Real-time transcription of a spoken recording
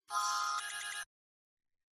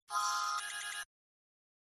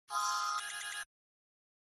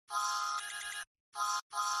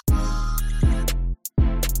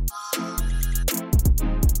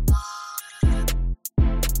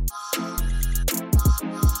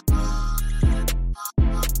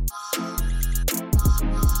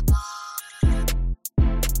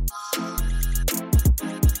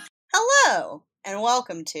and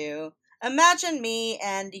welcome to Imagine Me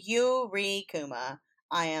and Yuri Kuma.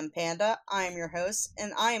 I am Panda, I am your host,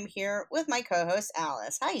 and I am here with my co-host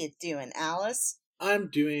Alice. How you doing, Alice?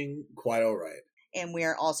 I'm doing quite alright. And we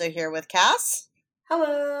are also here with Cass.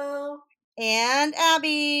 Hello! And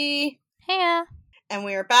Abby. Hey. And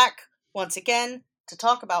we are back once again to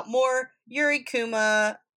talk about more Yuri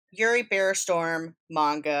Kuma, Yuri Bearstorm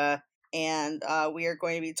manga. And we are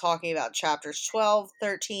going to be talking about chapters 12,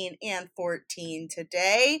 13, and 14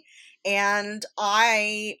 today. And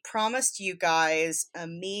I promised you guys a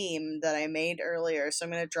meme that I made earlier, so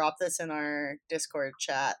I'm going to drop this in our Discord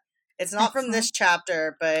chat. It's not from this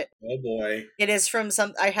chapter, but oh boy, it is from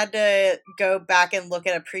some. I had to go back and look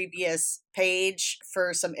at a previous page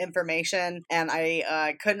for some information, and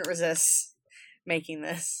I couldn't resist making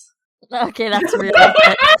this. Okay, that's really good.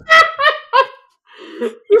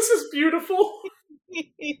 This is beautiful.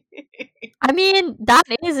 I mean, that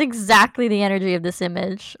is exactly the energy of this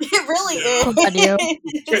image. It really is.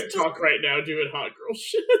 Can't talk right now doing hot girl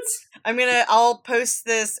shit. I'll post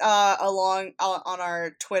this on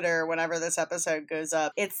our Twitter whenever this episode goes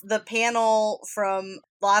up. It's the panel from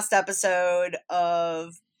last episode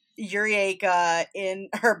of Yurieka in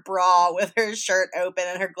her bra with her shirt open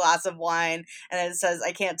and her glass of wine, and it says,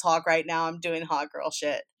 "I can't talk right now, I'm doing hot girl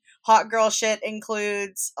shit." Hot girl shit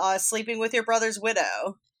includes sleeping with your brother's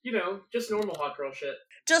widow. You know, just normal hot girl shit.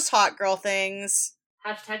 Just hot girl things.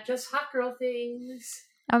 Hashtag just hot girl things.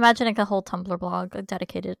 I'm imagining a whole Tumblr blog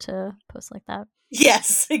dedicated to posts like that.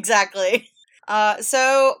 Yes, exactly.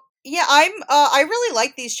 So yeah, I really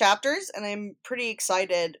like these chapters, and I'm pretty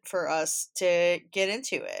excited for us to get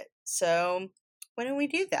into it. So why don't we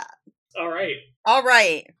do that? All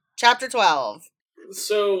right. Chapter 12.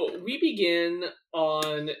 So we begin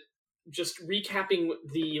on just recapping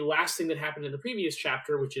the last thing that happened in the previous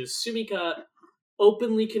chapter, which is Sumika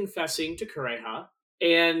openly confessing to Kureha,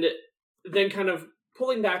 and then kind of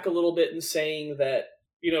pulling back a little bit and saying that,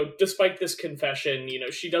 you know, despite this confession, you know,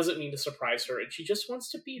 she doesn't mean to surprise her, and she just wants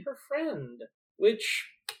to be her friend, which,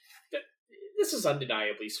 this is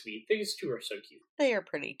undeniably sweet. These two are so cute. They are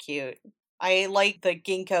pretty cute. I like the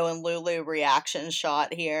Ginkgo and Lulu reaction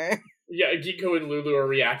shot here. Yeah, Ginkgo and Lulu are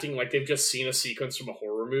reacting like they've just seen a sequence from a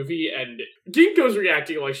horror movie, and Ginkgo's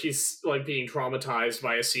reacting like she's like being traumatized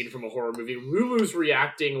by a scene from a horror movie. Lulu's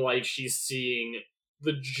reacting like she's seeing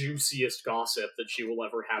the juiciest gossip that she will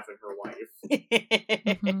ever have in her life.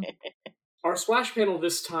 Mm-hmm. Our splash panel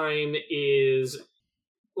this time is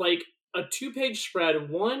like a 2-page spread,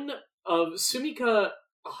 one of Sumika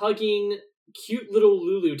hugging cute little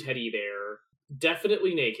Lulu teddy bear,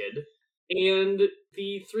 definitely naked, and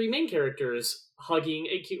the 3 main characters hugging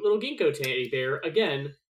a cute little Ginkgo teddy bear,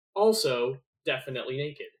 again, also definitely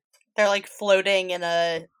naked. They're like floating in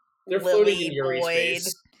a floating in Yuri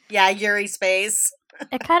space. Yeah, Yuri space.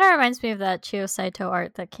 It kind of reminds me of that Chio Saito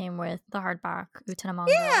art that came with the hardback Utena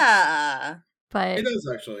manga. Yeah. But it does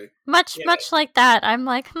actually. Much like that, I'm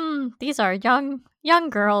like, these are young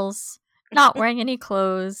girls not wearing any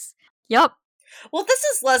clothes. Yup. Well, this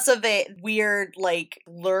is less of a weird, like,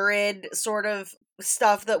 lurid sort of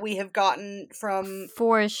stuff that we have gotten from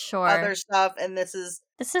for sure other stuff, and this is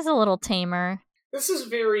a little tamer. This is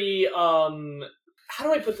very how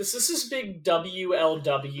do I put this? This is big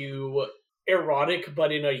WLW erotic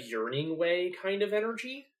but in a yearning way kind of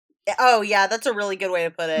energy. Oh yeah, that's a really good way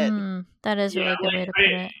to put it. That is a really good way to put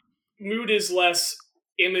it. Mood is less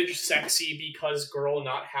image sexy because girl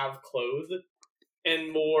not have clothes,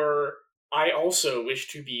 and more I also wish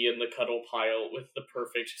to be in the cuddle pile with the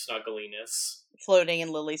perfect snuggliness. Floating in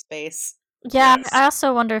lily space. Yeah, yes. I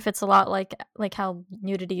also wonder if it's a lot like how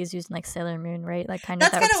nudity is used in like Sailor Moon, right? Like kind of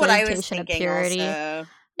that representation of purity. Also.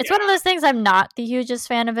 It's one of those things I'm not the hugest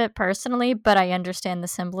fan of it personally, but I understand the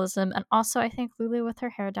symbolism. And also I think Lulu with her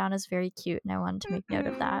hair down is very cute, and I wanted to make note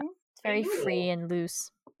of that. It's very free and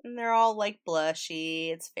loose. And they're all like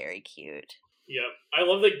blushy. It's very cute. Yeah, I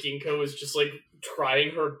love that Ginkgo is just like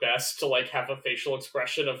trying her best to like have a facial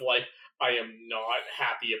expression of like, I am not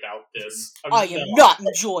happy about this. I am not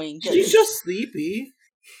enjoying this. She's just sleepy.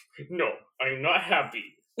 No, I'm not happy.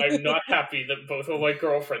 I'm not happy that both of my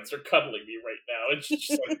girlfriends are cuddling me right now. And she's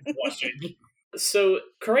just like blushing. So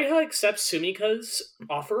Kureha accepts Sumika's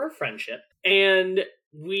offer of friendship, and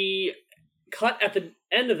we cut at the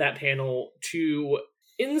end of that panel to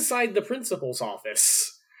inside the principal's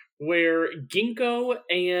office, where Ginkgo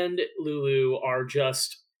and Lulu are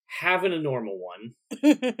just having a normal one.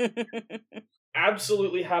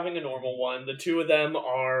 Absolutely having a normal one. The two of them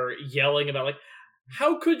are yelling about, like,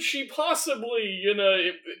 how could she possibly, you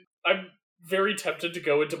know... I'm very tempted to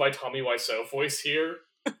go into my Tommy Wiseau voice here.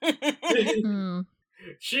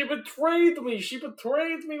 She betrayed me! She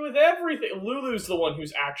betrayed me with everything! Lulu's the one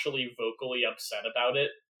who's actually vocally upset about it.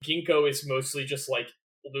 Ginkgo is mostly just like,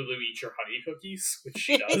 Lulu, eat your honey cookies, which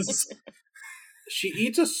she does. She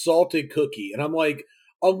eats a salted cookie, and I'm like,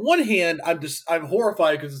 on one hand, I'm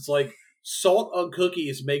horrified because it's like salt on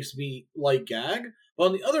cookies makes me like gag. But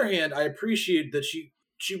on the other hand, I appreciate that she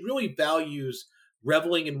really values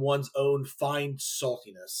reveling in one's own fine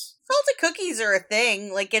saltiness. Salted cookies are a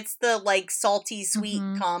thing. Like, it's the, like, salty-sweet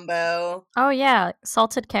combo. Oh, yeah.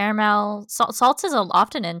 Salted caramel. Salt is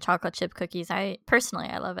often in chocolate chip cookies. I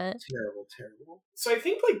love it. Terrible. So I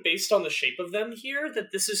think, like, based on the shape of them here,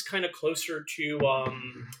 that this is kind of closer to, I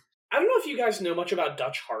don't know if you guys know much about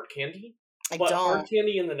Dutch hard candy. But hard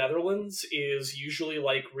candy in the Netherlands is usually,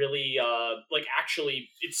 like, really, actually,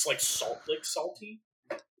 it's, like, salty.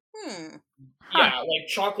 Yeah, like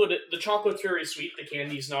chocolate. The chocolate's very sweet. The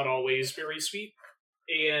candy's not always very sweet,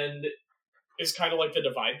 and is kind of like the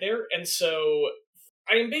divide there. And so,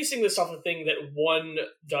 I am basing this off a thing that one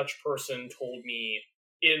Dutch person told me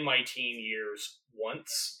in my teen years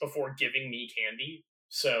once before giving me candy.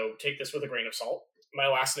 So take this with a grain of salt. My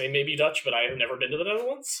last name may be Dutch, but I have never been to the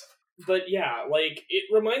Netherlands. But yeah, like, it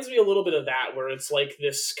reminds me a little bit of that, where it's like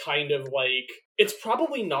this kind of like, it's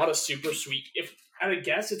probably not a super sweet, if I would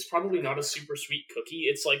guess, it's probably not a super sweet cookie.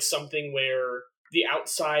 It's like something where the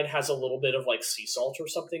outside has a little bit of like sea salt or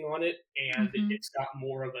something on it, and it's got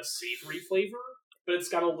more of a savory flavor, but it's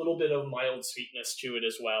got a little bit of mild sweetness to it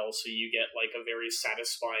as well, so you get like a very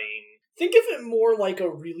satisfying, think of it more like a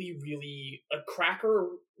a cracker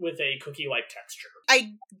with a cookie-like texture.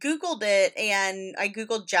 I Googled it, and I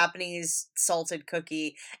Googled Japanese salted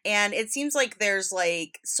cookie, and it seems like there's,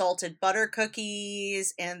 like, salted butter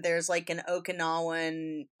cookies, and there's, like, an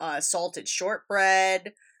Okinawan salted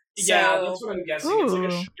shortbread. Yeah, that's what I'm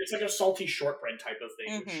guessing. It's like a salty shortbread type of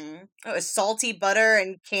thing. Oh, a salty butter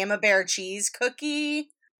and camembert cheese cookie?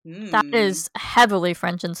 That is heavily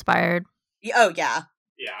French-inspired. Oh, yeah.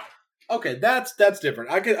 Yeah. Okay, that's different.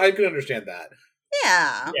 I could understand that.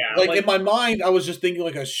 Yeah. Like, in my mind, I was just thinking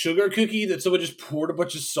like a sugar cookie that someone just poured a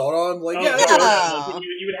bunch of salt on. Like,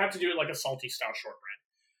 you would have to do it like a salty style shortbread.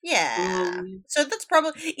 Yeah. So that's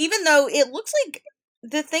probably, even though it looks like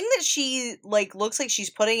the thing that she like looks like she's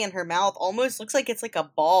putting in her mouth almost looks like it's like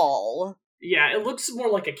a ball. Yeah, it looks more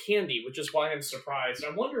like a candy, which is why I'm surprised.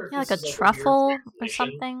 I wonder if like a truffle or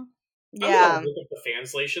something. Yeah. I'm gonna look up the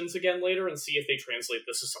translations again later and see if they translate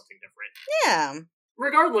this as something different. Yeah.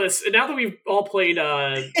 Regardless, now that we've all played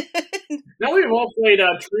True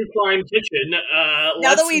Crime Kitchen,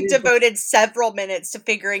 now that we've devoted several minutes to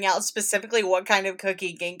figuring out specifically what kind of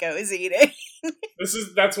cookie Ginkgo is eating.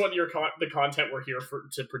 That's what the content we're here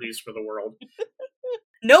to produce for the world.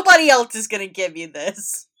 Nobody else is gonna give you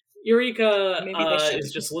this. Eureka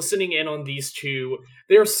is just listening in on these two.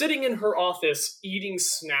 They're sitting in her office eating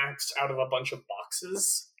snacks out of a bunch of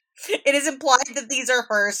boxes. It is implied that these are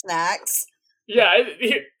her snacks. Yeah,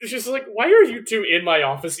 she's like, why are you two in my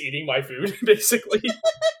office eating my food, basically?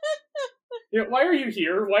 Why are you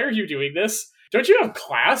here? Why are you doing this? Don't you have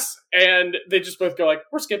class? And they just both go like,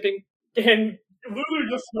 we're skipping. And Lulu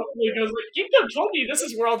just goes like, Ginkgo told me this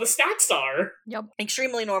is where all the snacks are. Yep.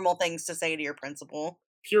 Extremely normal things to say to your principal.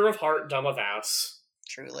 Pure of heart, dumb of ass.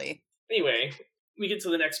 Truly. Anyway, we get to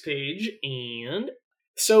the next page, and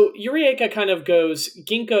so Eureka kind of goes,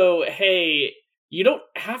 Ginkgo, hey, you don't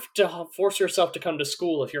have to force yourself to come to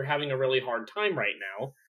school if you're having a really hard time right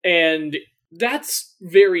now. And that's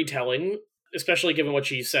very telling, especially given what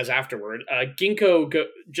she says afterward. Ginkgo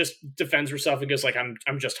just defends herself and goes like,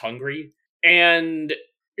 I'm just hungry. And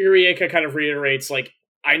Eureka kind of reiterates like,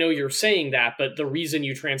 I know you're saying that, but the reason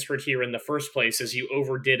you transferred here in the first place is you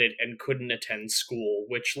overdid it and couldn't attend school,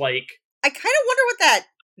 which, like... I kind of wonder what that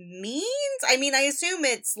means? I mean, I assume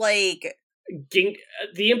it's, like...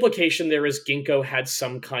 The implication there is Ginkgo had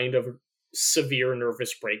some kind of severe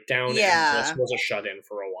nervous breakdown and just was a shut-in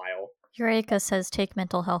for a while. Eureka says take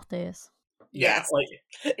mental health days. Yes.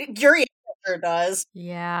 Eureka sure does.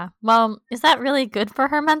 Yeah. Well, is that really good for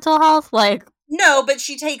her mental health? Like... No, but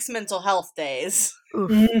she takes mental health days.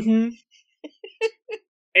 Mm-hmm.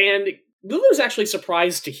 And Lulu's actually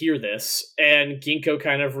surprised to hear this, and Ginkgo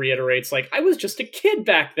kind of reiterates, like, I was just a kid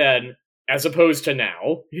back then, as opposed to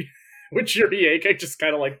now, which Eureka just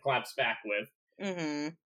kind of, like, claps back with. Mm-hmm.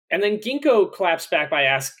 And then Ginkgo claps back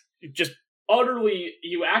by just utterly,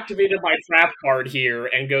 you activated my trap card here,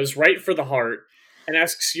 and goes right for the heart, and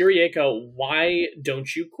asks Eureka, why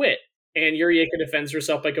don't you quit? And Eureka defends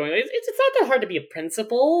herself by going, it's not that hard to be a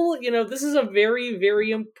principal. This is a very,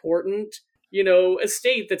 very important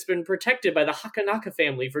estate that's been protected by the Hakanaka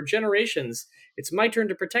family for generations. It's my turn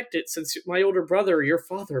to protect it since my older brother, your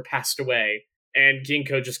father, passed away. And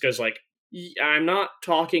Ginkgo just goes like, I'm not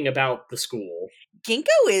talking about the school. Ginkgo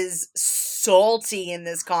is salty in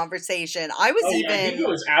this conversation. I was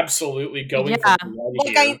Ginkgo is absolutely going for blood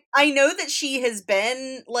like here. I know that she has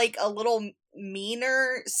been like a little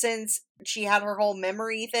meaner since she had her whole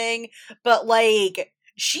memory thing, but like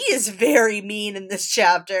she is very mean in this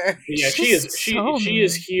chapter. Yeah, she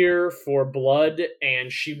is here for blood,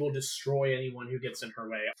 and she will destroy anyone who gets in her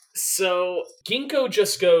way. So Ginkgo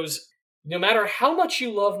just goes, no matter how much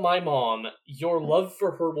you love my mom, your love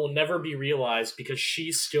for her will never be realized because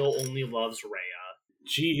she still only loves Rhea.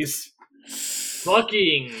 Jeez.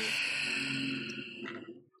 Fucking.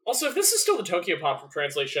 Also, if this is still the Tokyo Pop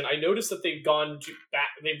translation, I noticed that they've gone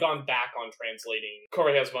back on translating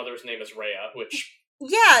Koreha's mother's name as Rhea, which...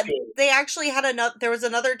 Yeah, they actually had there was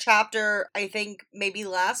another chapter, I think maybe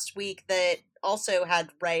last week, that also had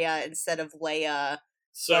Rhea instead of Leia.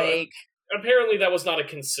 So apparently that was not a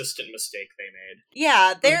consistent mistake they made.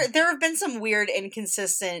 Yeah, there have been some weird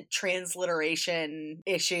inconsistent transliteration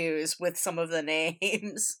issues with some of the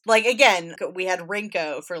names. Like, again, we had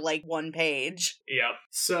Rinko for like one page. Yeah.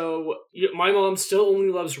 So my mom still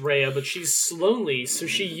only loves Rhea, but she's lonely, so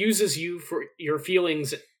she uses you for your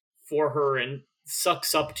feelings for her and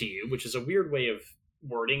sucks up to you, which is a weird way of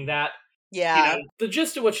wording that. Yeah. The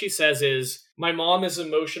gist of what she says is, my mom is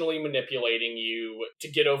emotionally manipulating you to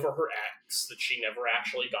get over her ex that she never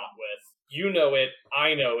actually got with. You know it,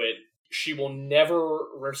 I know it. She will never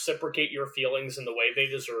reciprocate your feelings in the way they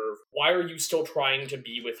deserve. Why are you still trying to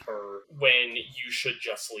be with her when you should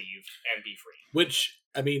just leave and be free? Which,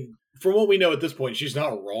 I mean, from what we know at this point, she's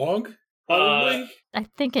not wrong, probably. I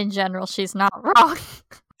think in general she's not wrong.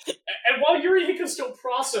 And while Yurihika's still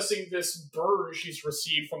processing this burn she's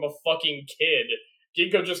received from a fucking kid,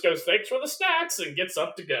 Ginkgo just goes, thanks for the snacks, and gets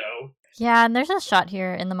up to go. Yeah, and there's a shot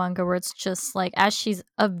here in the manga where it's just like, as she's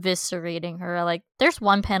eviscerating her, like, there's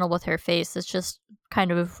one panel with her face that's just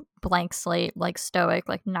kind of blank slate, like stoic,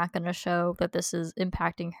 like not gonna show that this is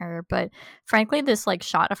impacting her. But frankly, this like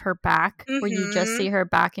shot of her back, where you just see her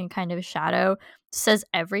back in kind of shadow, says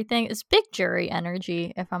everything. It's big jury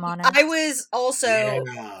energy, if I'm honest. I was also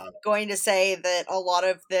going to say that a lot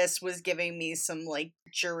of this was giving me some like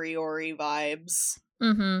Jury-ori vibes.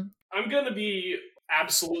 Mm-hmm. I'm gonna be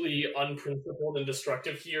absolutely unprincipled and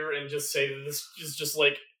destructive here and just say that this is just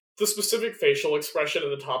like the specific facial expression in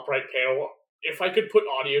the top right panel. If I could put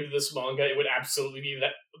audio to this manga, it would absolutely be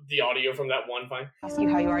the audio from that one fine. Ask you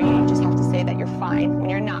how you are, you don't just have to say that you're fine when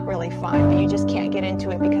you're not really fine, but you just can't get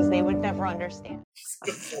into it because they would never understand.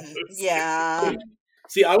 Yeah.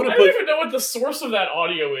 See, I don't even know what the source of that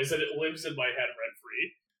audio is, and it lives in my head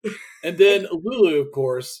rent-free. And then Lulu, of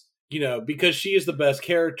course, because she is the best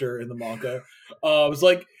character in the manga, was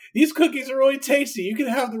like, these cookies are really tasty. You can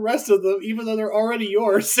have the rest of them, even though they're already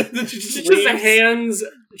yours. And then she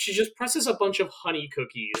just presses a bunch of honey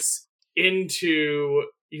cookies into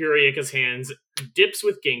Yurihika's hands, dips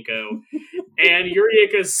with Ginkgo, and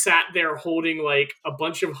Yurihika sat there holding like a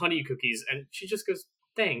bunch of honey cookies, and she just goes,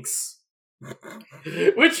 thanks.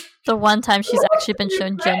 Which the one time she's actually been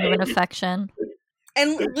shown genuine affection.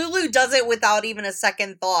 And Lulu does it without even a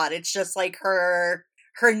second thought. It's just like her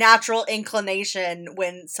natural inclination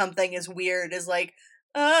when something is weird is like,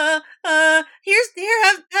 have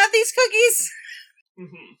these cookies.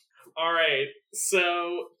 Mm-hmm. All right.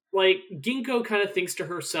 So, like, Ginkgo kind of thinks to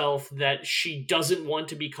herself that she doesn't want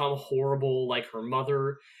to become horrible like her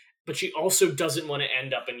mother, but she also doesn't want to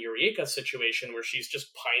end up in Yurihika's situation where she's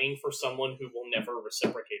just pining for someone who will never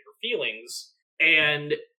reciprocate her feelings.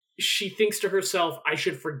 And she thinks to herself, I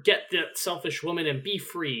should forget that selfish woman and be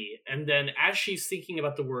free. And then as she's thinking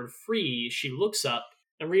about the word free, she looks up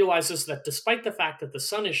and realizes that despite the fact that the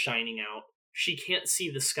sun is shining out, she can't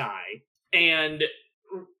see the sky. And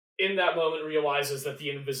in that moment realizes that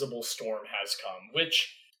the invisible storm has come,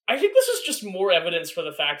 which I think this is just more evidence for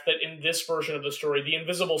the fact that in this version of the story, the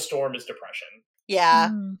invisible storm is depression.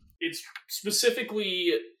 Yeah. It's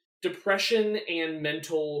specifically depression and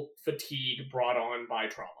mental fatigue brought on by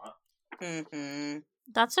trauma. Mm-hmm.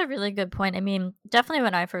 That's a really good point. I mean, definitely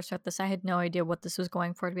when I first read this, I had no idea what this was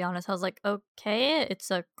going for, to be honest. I was like, okay,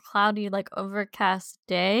 it's a cloudy, like, overcast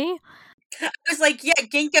day. I was like, yeah,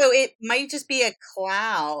 Ginkgo, it might just be a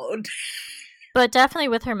cloud. But definitely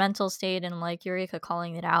with her mental state and, like, Yurihika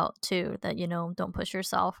calling it out, too, that, don't push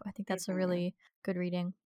yourself. I think that's a really good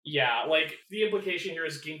reading. Yeah, like, the implication here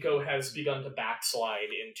is Ginkgo has begun to backslide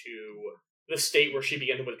into the state where she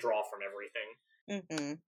began to withdraw from everything.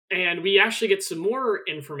 Mm-hmm. And we actually get some more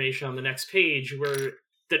information on the next page where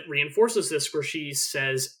that reinforces this, where she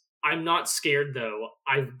says, "I'm not scared, though.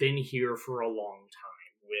 I've been here for a long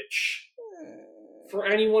time," which, for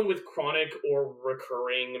anyone with chronic or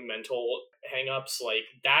recurring mental hangups, like,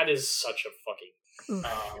 that is such a fucking...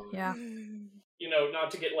 Yeah. You know, not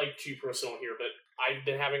to get, like, too personal here, but I've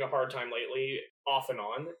been having a hard time lately, off and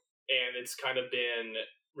on, and it's kind of been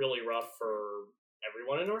really rough for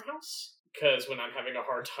everyone in our house. Because when I'm having a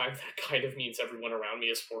hard time, that kind of means everyone around me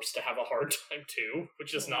is forced to have a hard time too,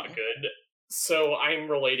 which is not good. So I'm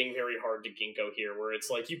relating very hard to Ginkgo here, where it's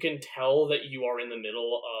like you can tell that you are in the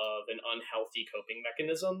middle of an unhealthy coping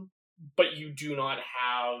mechanism, but you do not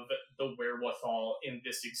have the wherewithal in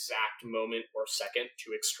this exact moment or second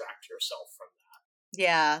to extract yourself from that.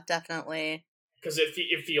 Yeah, definitely. Because it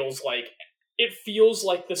feels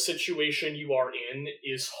like the situation you are in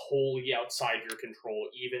is wholly outside your control,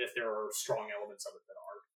 even if there are strong elements of it that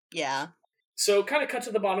are. Yeah. So, kind of cut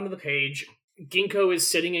to the bottom of the page. Ginkgo is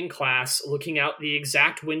sitting in class, looking out the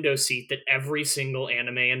exact window seat that every single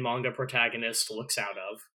anime and manga protagonist looks out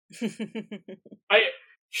of. I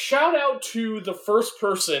shout out to the first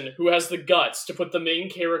person who has the guts to put the main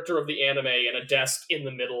character of the anime in a desk in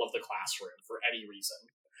the middle of the classroom for any reason.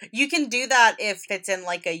 You can do that if it's in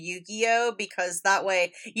like a Yu-Gi-Oh, because that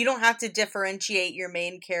way you don't have to differentiate your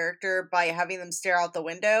main character by having them stare out the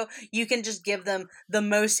window. You can just give them the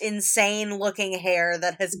most insane looking hair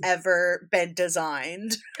that has ever been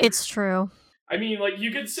designed. It's true. I mean, like, you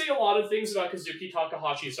could say a lot of things about Kazuki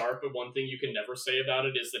Takahashi's art, but one thing you can never say about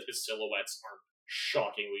it is that his silhouettes aren't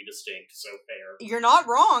shockingly distinct, so fair. You're not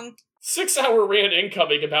wrong. 6-hour rant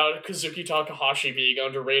incoming about Kazuki Takahashi being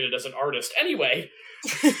underrated as an artist. Anyway...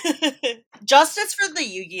 Justice for the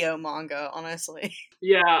Yu-Gi-Oh manga, honestly.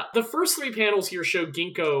 Yeah, the first 3 panels here show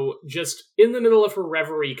Ginkgo just in the middle of her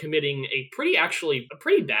reverie committing a pretty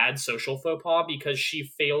bad social faux pas, because she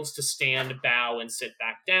fails to stand, bow, and sit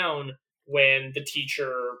back down when the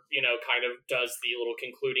teacher, kind of does the little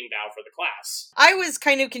concluding bow for the class. I was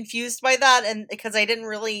kind of confused by that, and because I didn't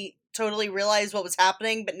really totally realize what was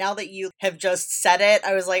happening, but now that you have just said it,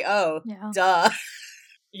 I was like, oh, Yeah. duh.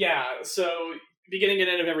 Yeah, so... beginning and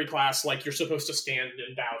end of every class, like, you're supposed to stand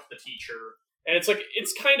and bow to the teacher. And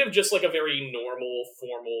it's kind of just like a very normal,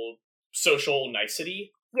 formal, social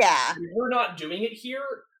nicety. Yeah. We're not doing it here.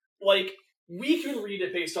 Like, we can read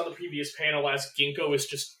it based on the previous panel as Ginkgo is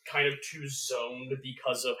just kind of too zoned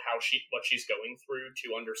because of what she's going through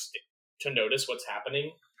to notice what's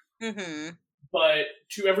happening. Mm-hmm. But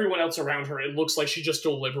to everyone else around her, it looks like she just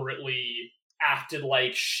deliberately acted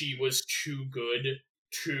like she was too good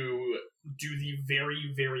to do the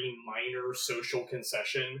very, very minor social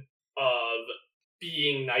concession of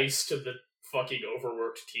being nice to the fucking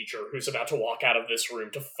overworked teacher who's about to walk out of this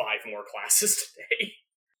room to 5 more classes today.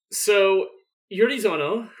 So,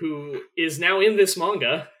 Yurizono, who is now in this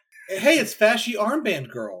manga... Hey, it's Fashy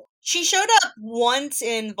Armband Girl. She showed up once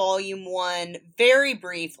in Volume 1, very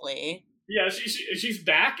briefly. Yeah, she's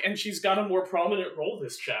back, and she's got a more prominent role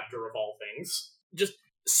this chapter, of all things. Just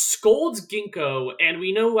scolds Ginkgo, and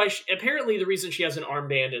we know why apparently the reason she has an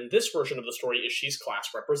armband in this version of the story is she's class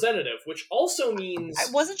representative, which also means...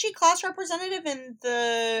 Wasn't she class representative in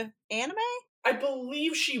the anime? I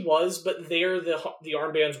believe she was, but there the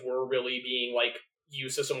armbands were really being, like,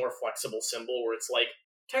 used as a more flexible symbol, where it's like,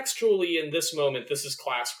 textually in this moment, this is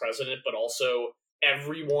class president, but also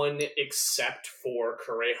everyone except for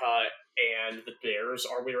Kureha and the bears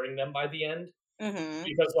are wearing them by the end. Mm-hmm.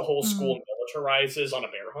 Because the whole school militarizes on a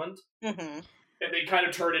bear hunt. Mm-hmm. And they kind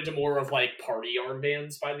of turn into more of, like, party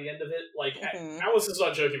armbands by the end of it. Like, Alice is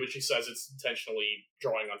not joking when she says it's intentionally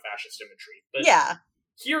drawing on fascist imagery. But yeah.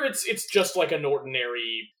 Here it's just like an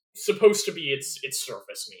ordinary, supposed to be its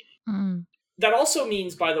surface meaning. Mm. That also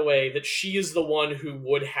means, by the way, that she is the one who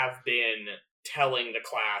would have been telling the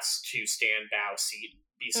class to stand, bow,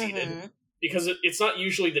 be seated. Mm-hmm. Because it's not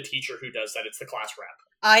usually the teacher who does that, it's the class rep.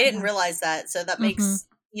 I didn't realize that, so that makes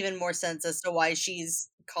even more sense as to why she's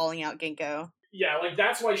calling out Ginkgo. Yeah, like,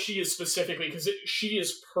 that's why she is specifically, because she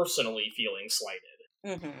is personally feeling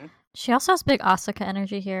slighted. Mm-hmm. She also has big Asuka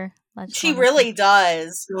energy here. She really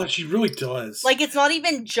does. God, she really does. Like, it's not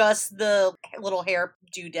even just the little hair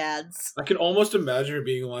doodads. I can almost imagine her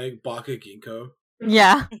being like Baka Ginkgo.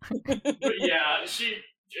 Yeah. But yeah,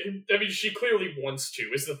 she clearly wants to,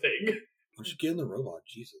 is the thing. Why don't you get in the robot?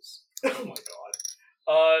 Jesus. Oh my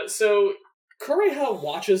god. So, Kureha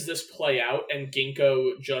watches this play out, and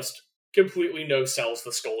Ginkgo just completely no-sells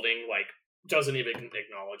the scolding, like, doesn't even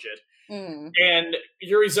acknowledge it. Mm. And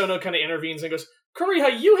Yurizono kind of intervenes and goes,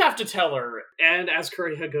 Kureha, you have to tell her! And as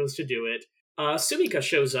Kureha goes to do it, Sumika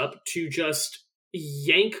shows up to just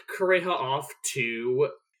yank Kureha off to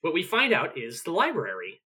what we find out is the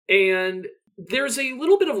library. And there's a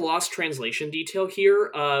little bit of lost translation detail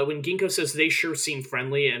here. When Ginkgo says they sure seem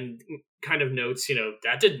friendly and kind of notes,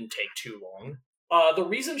 that didn't take too long. The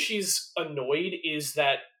reason she's annoyed is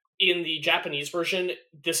that in the Japanese version,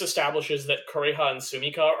 this establishes that Kureha and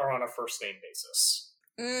Sumika are on a first-name basis.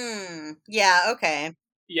 Yeah, okay.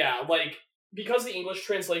 Yeah, because the English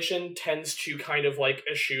translation tends to kind of,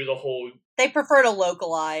 eschew the whole... They prefer to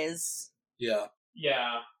localize. Yeah.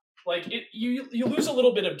 Yeah. You lose a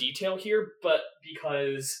little bit of detail here, but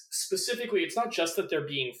because specifically, it's not just that they're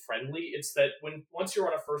being friendly, it's that once you're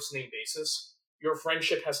on a first-name basis, your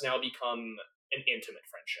friendship has now become an intimate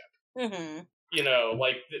friendship. Mm-hmm.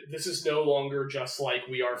 This is no longer just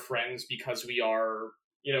we are friends because we are,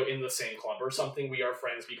 in the same club or something. We are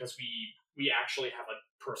friends because we actually have a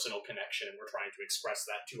personal connection and we're trying to express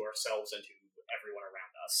that to ourselves and to everyone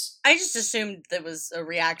around us. I just assumed there was a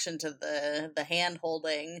reaction to the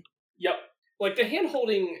hand-holding. Yep. The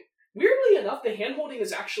hand-holding, weirdly enough, the hand-holding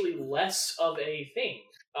is actually less of a thing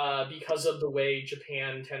because of the way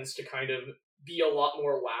Japan tends to kind of be a lot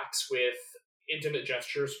more lax with intimate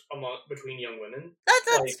gestures between young women.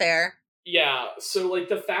 That's fair. Yeah, so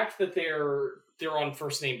the fact that they're on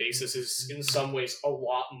first name basis is in some ways a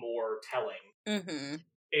lot more telling. Mm-hmm.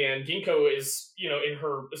 And Ginkgo is,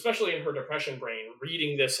 especially in her depression brain,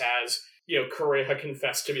 reading this as, Kureha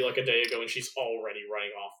confessed to me a day ago and she's already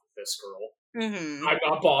running off with this girl. Mm-hmm. I'm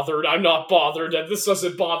not bothered, and this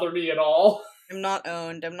doesn't bother me at all. I'm not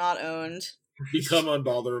owned. Become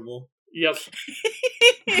unbotherable. Yep.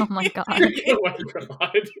 Oh my god. Oh my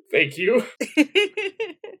god. Thank you.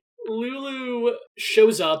 Lulu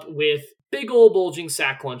shows up with big old bulging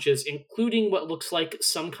sack lunches, including what looks like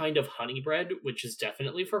some kind of honey bread, which is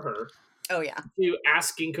definitely for her. Oh, yeah. To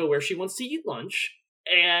ask Ginkgo where she wants to eat lunch.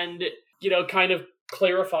 And, kind of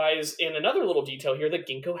clarifies in another little detail here that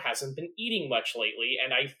Ginkgo hasn't been eating much lately.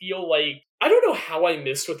 And I feel I don't know how I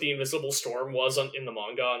missed what the Invisible Storm was in the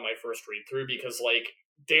manga on my first read through, because,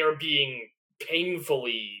 they're being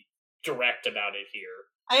painfully direct about it here.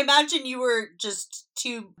 I imagine you were just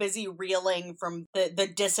too busy reeling from the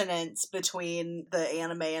dissonance between the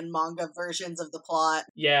anime and manga versions of the plot.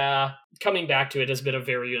 Yeah, coming back to it has been a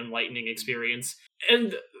very enlightening experience.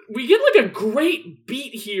 And we get a great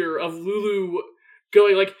beat here of Lulu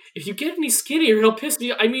going if you get any skinnier, it'll piss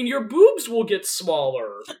me. I mean, your boobs will get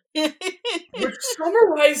smaller. Which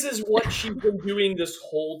summarizes what she's been doing this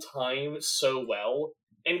whole time so well,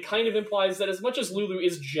 and kind of implies that as much as Lulu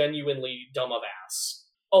is genuinely dumb of ass,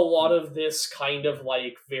 a lot of this kind of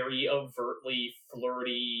very overtly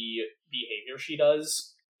flirty behavior she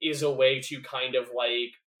does is a way to kind of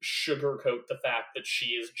sugarcoat the fact that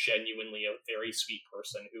she is genuinely a very sweet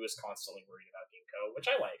person who is constantly worried about Ginkgo, which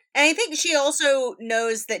I like. And I think she also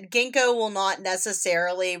knows that Ginkgo will not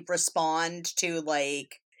necessarily respond to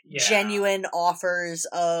genuine offers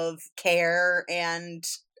of care and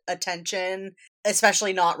attention,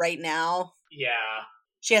 especially not right now. Yeah.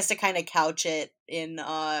 She has to kind of couch it in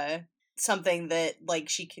something that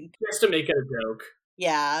she can. She has to make it a joke.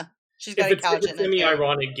 Yeah, she's got to couch it. If it's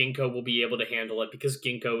semi-ironic, Ginkgo will be able to handle it because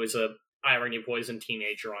Ginkgo is a irony poison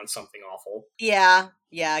teenager on something awful. Yeah,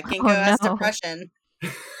 Ginkgo has depression.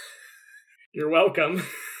 You're welcome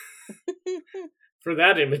for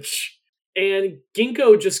that image. And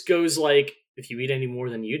Ginkgo just goes if you eat any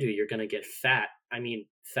more than you do, you're gonna get fat. I mean,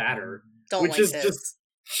 fatter. Don't which is this. Just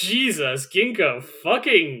Jesus, Ginkgo,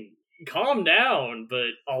 fucking calm down.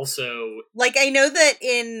 But also, I know that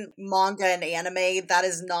in manga and anime, that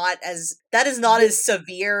is not as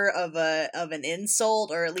severe of an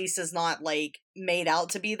insult, or at least is not made out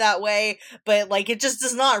to be that way. But it just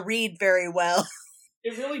does not read very well.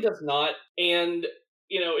 It really does not, and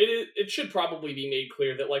it should probably be made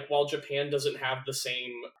clear that while Japan doesn't have the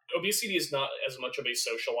same, obesity is not as much of a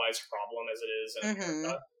socialized problem as it is in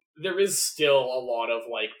America. There is still a lot of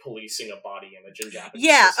policing of body image in Japanese.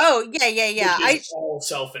 Yeah. Oh, yeah. It's all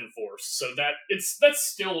self-enforced, so that's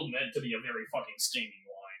still meant to be a very fucking stinging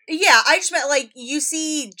line. Yeah, I just meant you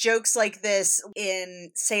see jokes like this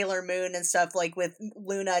in Sailor Moon and stuff, with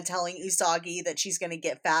Luna telling Usagi that she's gonna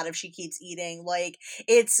get fat if she keeps eating.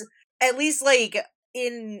 It's at least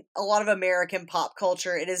in a lot of American pop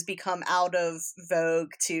culture, it has become out of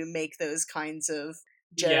vogue to make those kinds of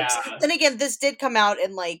jokes. Yeah. Then again, this did come out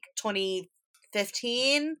in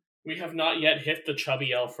 2015. We have not yet hit the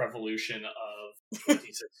chubby elf revolution of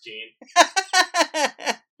 2016.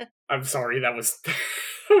 I'm sorry, that was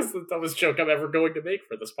the dumbest joke I'm ever going to make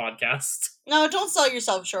for this podcast. No, don't sell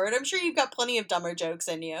yourself short. I'm sure you've got plenty of dumber jokes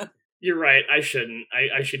in you. You're right, I shouldn't.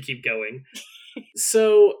 I should keep going.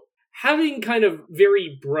 So having kind of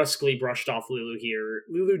very brusquely brushed off Lulu here,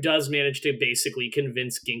 Lulu does manage to basically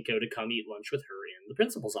convince Ginkgo to come eat lunch with her in the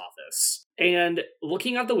principal's office. And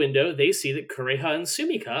looking out the window, they see that Kureha and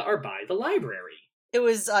Sumika are by the library. It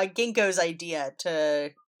was Ginkgo's idea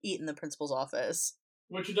to eat in the principal's office.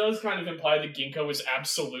 Which does kind of imply that Ginkgo is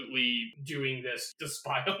absolutely doing this to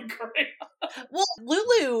spy on Kureha. Well,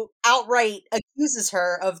 Lulu outright accuses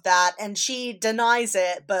her of that, and she denies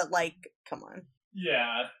it, but, like, come on.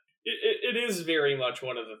 Yeah, it is very much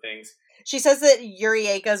one of the things. She says that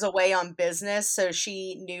Yurieka's away on business, so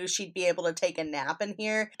she knew she'd be able to take a nap in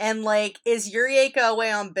here. And, like, is Yurieka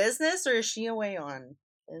away on business, or is she away on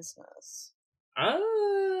business?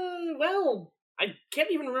 Well, I can't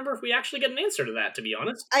even remember if we actually get an answer to that, to be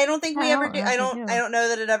honest. I don't think we I ever don't do. know I if we don't. do. I don't know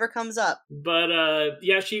that it ever comes up. But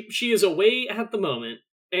yeah, she is away at the moment,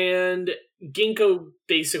 and Ginkgo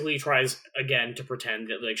basically tries again to pretend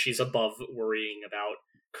that like she's above worrying about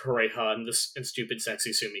Kureha and stupid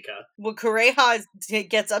sexy Sumika. What Kureha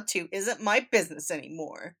gets up to isn't my business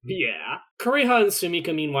anymore. Yeah. Kureha and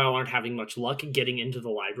Sumika, meanwhile, aren't having much luck getting into the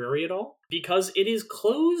library at all, because it is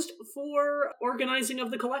closed for organizing of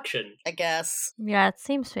the collection. I guess. Yeah, it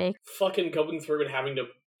seems fake. Fucking going through and having to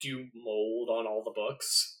do mold on all the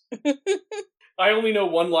books. I only know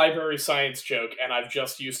one library science joke, and I've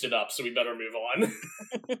just used it up, so we better move on.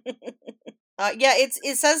 Yeah,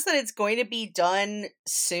 it says that it's going to be done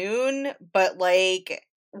soon, but like,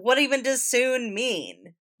 what even does soon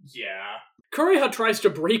mean? Yeah. Kureha tries to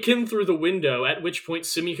break in through the window, at which point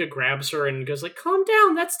Sumika grabs her and goes like, "Calm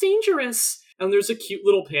down, that's dangerous." And there's a cute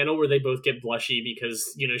little panel where they both get blushy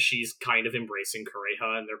because, you know, she's kind of embracing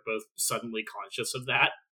Kureha, and they're both suddenly conscious of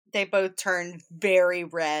that. They both turn very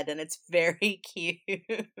red, and it's very cute.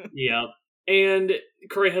 Yeah. And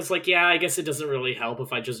Kureha's like, yeah, I guess it doesn't really help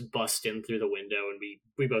if I just bust in through the window and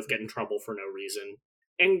we both get in trouble for no reason.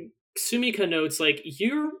 And Sumika notes, like,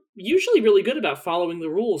 you're usually really good about following the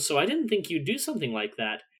rules, so I didn't think you'd do something like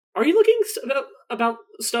that. Are you looking about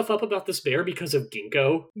stuff up about this bear because of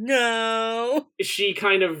Ginkgo? No. She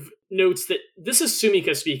kind of notes that this is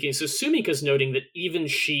Sumika speaking, so Sumika's noting that even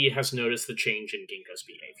she has noticed the change in Ginkgo's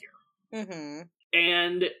behavior. Mm-hmm.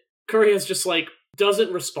 And Kureha's just like,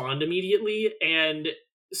 doesn't respond immediately, and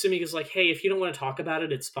Sumika's like, hey, if you don't want to talk about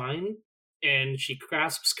it, it's fine. And she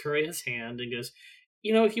grasps Kureha's hand and goes,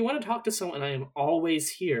 you know, if you want to talk to someone, I am always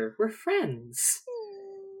here. We're friends.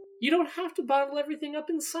 You don't have to bottle everything up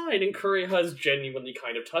inside. And Kureha is genuinely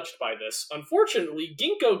kind of touched by this. Unfortunately,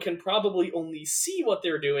 Ginkgo can probably only see what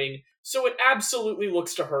they're doing, so it absolutely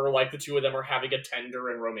looks to her like the two of them are having a tender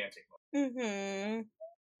and romantic moment. Mm-hmm.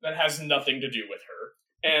 That has nothing to do with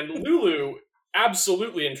her. And Lulu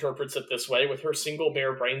absolutely interprets it this way with her single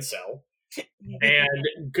bare brain cell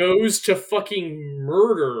and goes to fucking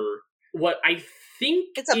murder what I think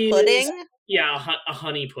It's a pudding? Yeah, a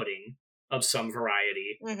honey pudding of some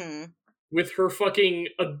variety. Mm-hmm. With her fucking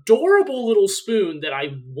adorable little spoon that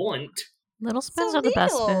I want. Little spoons So are the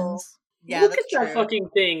best little. spoons. Yeah, Look that's at that true. fucking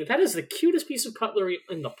thing. That is the cutest piece of cutlery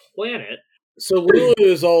in the planet. So Lulu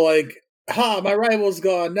is all like, ha, my rival's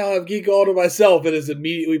gone. Now I have Geek all to myself, and is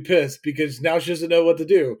immediately pissed because now she doesn't know what to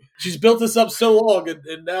do. She's built this up so long,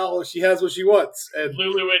 and now she has what she wants. And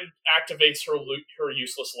Lulu activates her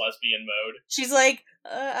useless lesbian mode. She's like,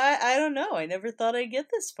 I don't know. I never thought I'd get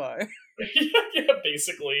this far. Yeah,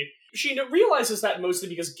 basically. She realizes that mostly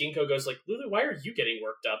because Ginkgo goes like, Lulu, why are you getting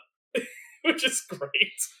worked up? Which is great.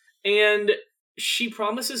 And she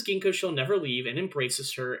promises Ginkgo she'll never leave and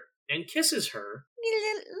embraces her and kisses her.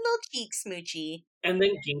 Little cheek smoochy. And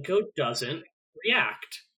then Ginkgo doesn't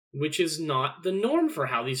react, which is not the norm for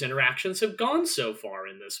how these interactions have gone so far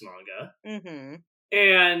in this manga. Mm-hmm.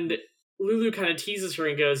 And Lulu kind of teases her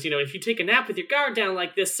and goes, you know, if you take a nap with your guard down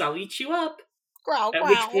like this, I'll eat you up. Growl, At growl.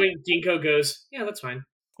 which point Ginkgo goes, yeah, that's fine.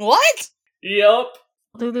 What? Yup.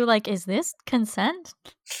 Lulu, like, is this consent?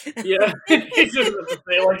 Yeah. It's just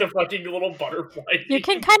like the fucking little butterfly. You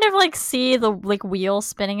can kind of like see the like wheel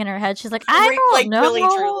spinning in her head. She's like, I don't like, know. really,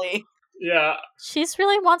 truly. Yeah. She's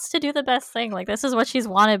really wants to do the best thing. Like, this is what she's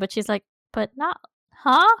wanted, but she's like, but not,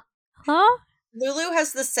 huh? Huh? Lulu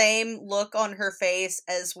has the same look on her face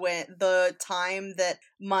as when the time that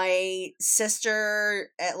my sister,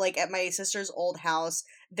 at my sister's old house,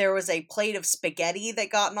 there was a plate of spaghetti that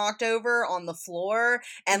got knocked over on the floor,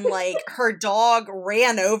 and like her dog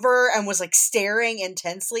ran over and was like staring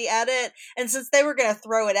intensely at it. And since they were gonna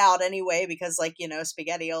throw it out anyway, because like, you know,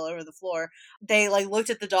 spaghetti all over the floor, they like looked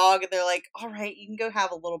at the dog and they're like, all right, you can go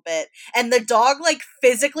have a little bit. And the dog like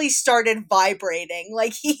physically started vibrating.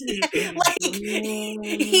 Like he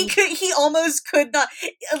he almost could not,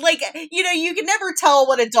 like, you know, you can never tell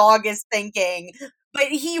what a dog is thinking, But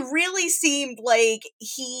he really seemed like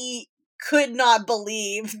he could not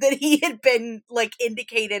believe that he had been, like,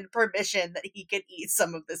 indicated permission that he could eat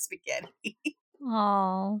some of the spaghetti.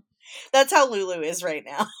 Oh. That's how Lulu is right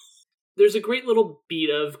now. There's a great little beat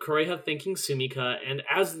of Kureha thanking Sumika, and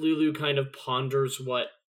as Lulu kind of ponders what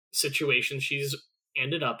situation she's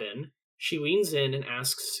ended up in, she leans in and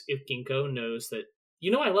asks if Ginkgo knows that,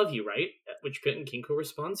 you know I love you, right? At which point Ginkgo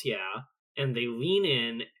responds, yeah. And they lean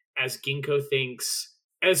in as Ginkgo thinks,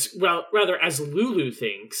 as Lulu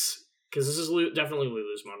thinks, because this is definitely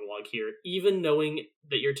Lulu's monologue here, even knowing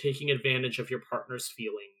that you're taking advantage of your partner's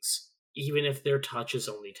feelings, even if their touch is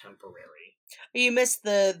only temporary. You missed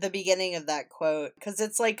the beginning of that quote, because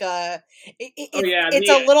it's like it's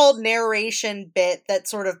a little narration bit that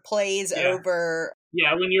sort of plays Yeah. over.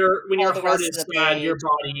 Yeah, when your the heart rest is of the sad, page. your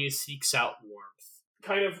body seeks out warmth.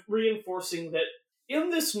 Kind of reinforcing that in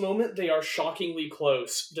this moment they are shockingly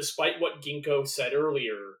close, despite what Ginkgo said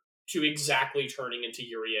earlier, to exactly turning into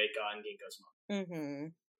Yurieka and Ginkgo's mom. Mm-hmm.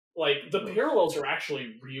 Like, the parallels are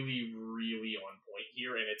actually really, really on point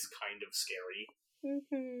here, and it's kind of scary.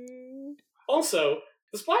 Mm-hmm. Also,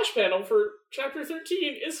 the splash panel for Chapter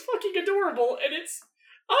 13 is fucking adorable, and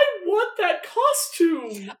I want that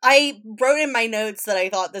costume! I wrote in my notes that I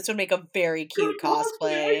thought this would make a very cute Good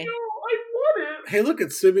cosplay. I know, I want it! Hey, look,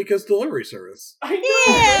 it's Sumika's delivery service. I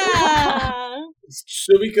know! Yeah! It's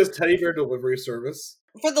Sumika's teddy bear delivery service.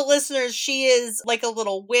 For the listeners, she is like a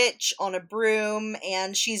little witch on a broom,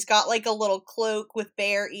 and she's got like a little cloak with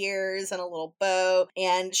bear ears and a little bow,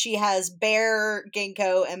 and she has Bear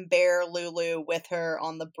Ginkgo and Bear Lulu with her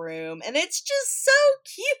on the broom, and it's just so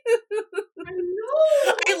cute! I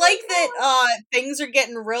know! I like that things are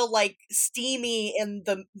getting real, like, steamy in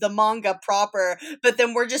the manga proper, but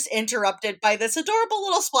then we're just interrupted by this adorable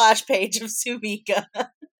little splash page of Sumika.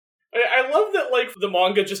 I love that, like, the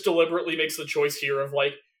manga just deliberately makes the choice here of,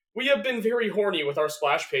 like, we have been very horny with our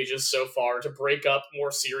splash pages so far to break up more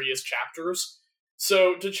serious chapters.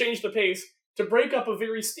 So, to change the pace, to break up a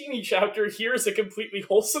very steamy chapter, here's a completely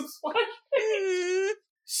wholesome splash page.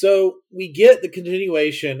 So we get the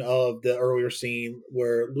continuation of the earlier scene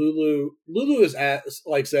where Lulu is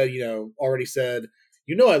already said,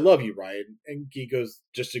 you know I love you, right? And Ginkgo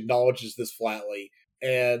just acknowledges this flatly.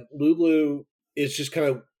 And Lulu is just kind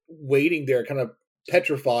of waiting there, kind of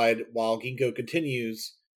petrified, while Ginkgo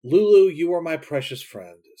continues, Lulu, you are my precious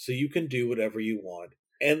friend, so you can do whatever you want.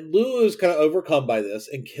 And Lulu is kind of overcome by this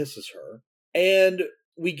and kisses her. And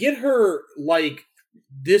we get her, like,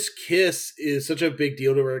 this kiss is such a big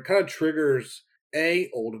deal to her. It kind of triggers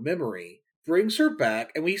old memory, brings her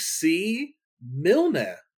back, and we see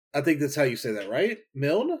Milne. I think that's how you say that, right?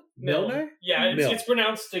 Milne? Yeah, Milne. it's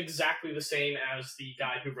pronounced exactly the same as the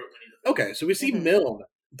guy who wrote Winnie the Pooh. Okay, so we see Milne.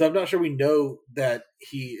 I'm not sure we know that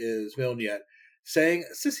he is Milne yet, saying,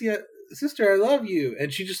 sister, I love you.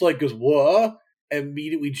 And she just, like, goes, what? And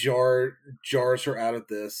immediately jars her out of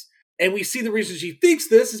this. And we see the reason she thinks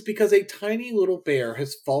this is because a tiny little bear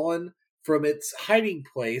has fallen from its hiding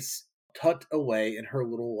place, tucked away in her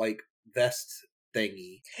little, like, vest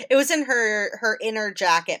thingy. It was in her inner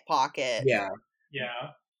jacket pocket. Yeah.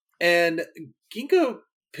 Yeah. And Ginkgo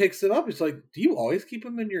picks it up. It's like, do you always keep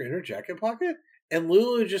them in your inner jacket pocket? And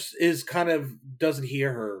Lulu just doesn't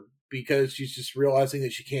hear her because she's just realizing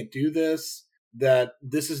that she can't do this, that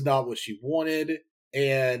this is not what she wanted,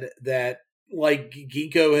 and that, like,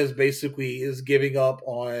 Ginkgo is giving up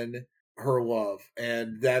on her love,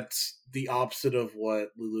 and that's the opposite of what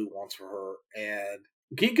Lulu wants for her. And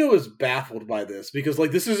Ginkgo is baffled by this because,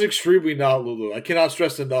 like, this is extremely not Lulu. I cannot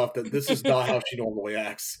stress enough that this is not how she normally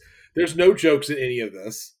acts. There's no jokes in any of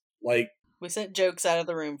this. Like, we sent jokes out of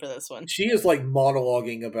the room for this one. She is, like,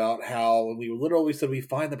 monologuing about how we literally said we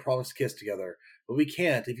find the promised kiss together, but we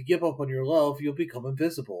can't. If you give up on your love, you'll become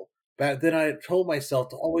invisible. But then I told myself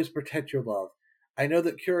to always protect your love. I know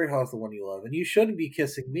that Kureha is the one you love, and you shouldn't be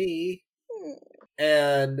kissing me.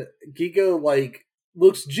 And Ginkgo, like,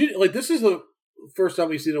 looks like this is the first time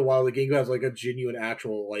we've seen in a while that Ginkgo has, like, a genuine,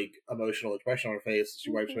 actual, like, emotional expression on her face. She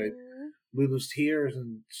wipes away Lulu's tears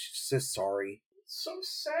and she says sorry. So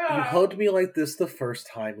sad. You hugged me like this the first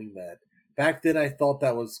time we met. Back then I thought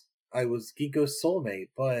I was Ginkgo's soulmate,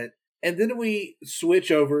 but... And then we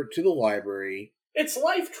switch over to the library. It's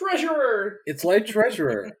Life Treasurer!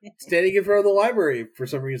 Standing in front of the library for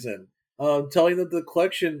some reason. Telling them the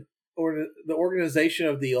collection, or the organization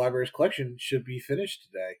of the library's collection should be finished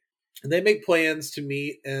today. And they make plans to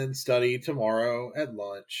meet and study tomorrow at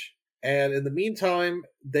lunch. And in the meantime,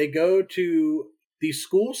 they go to the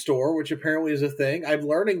school store, which apparently is a thing. I'm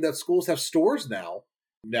learning that schools have stores now.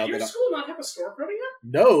 Did your school not have a store growing up?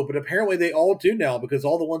 No, but apparently they all do now because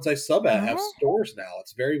all the ones I sub at have What? stores now.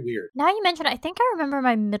 It's very weird. Now you mention it, I think I remember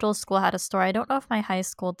my middle school had a store. I don't know if my high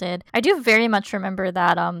school did. I do very much remember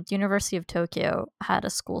that University of Tokyo had a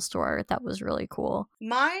school store that was really cool.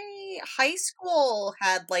 My high school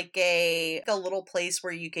had like a little place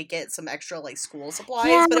where you could get some extra like school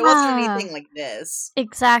supplies, but it wasn't Yeah. anything like this.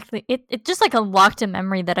 Exactly. It just like unlocked a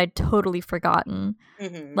memory that I'd totally forgotten.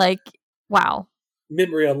 Mhm. Like, wow.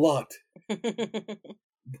 Memory unlocked.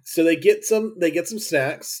 So they get some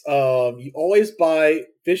snacks. You always buy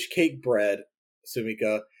fish cake bread,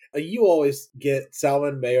 Sumika. You always get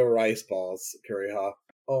salmon mayo rice balls, Kuriha.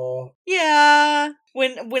 Oh, Yeah.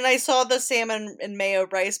 When I saw the salmon and mayo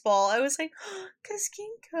rice ball, I was like,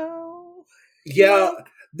 Kaskinko. yeah.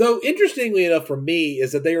 Though interestingly enough for me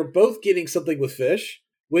is that they are both getting something with fish,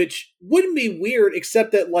 which wouldn't be weird,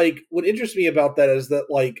 except that like what interests me about that is that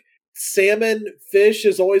like salmon fish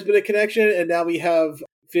has always been a connection, and now we have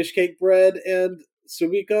fish cake bread and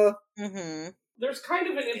Sumika. Mm-hmm. There's kind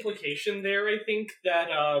of an implication there, I think, that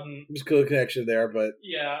There's a good connection there, but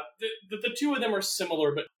yeah, the two of them are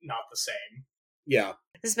similar but not the same. yeah.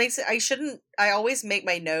 This makes it. I always make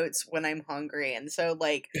my notes when I'm hungry, and so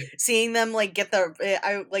like seeing them like get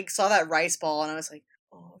I like saw that rice ball, and I was like,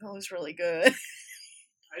 oh, that was really good.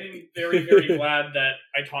 I'm very, very glad that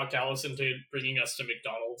I talked Alice into bringing us to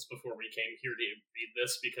McDonald's before we came here to read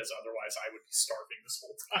this, because otherwise I would be starving this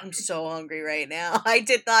whole time. I'm so hungry right now. I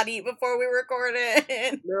did not eat before we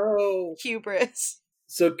recorded. No. Hubris.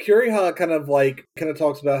 So Kuriha kind of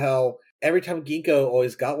talks about how every time Ginkgo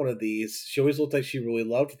always got one of these, she always looked like she really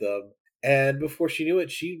loved them. And before she knew it,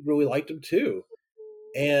 she really liked them too.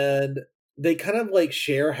 And they kind of like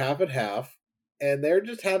share half and half, and they're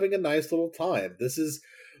just having a nice little time. This is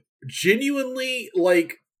genuinely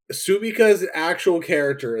like Sumika's actual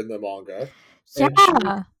character in the manga. And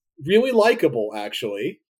Yeah. really likable,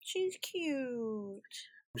 actually. She's cute.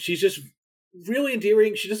 She's just really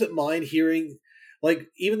endearing. She doesn't mind hearing, like,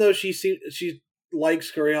 even though she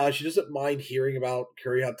likes Kuriha, she doesn't mind hearing about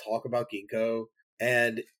Kuriha talk about Ginkgo,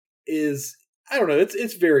 and is, I don't know,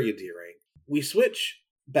 it's very endearing. We switch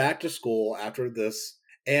back to school after this,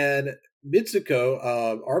 and Mitsuko,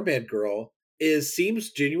 Armband Girl,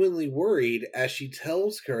 seems genuinely worried as she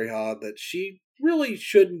tells Kuriha that she really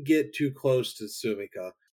shouldn't get too close to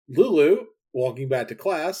Sumika. Lulu, walking back to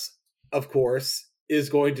class, of course, is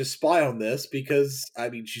going to spy on this because, I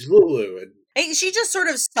mean, she's Lulu. And She just sort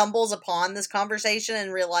of stumbles upon this conversation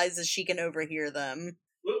and realizes she can overhear them.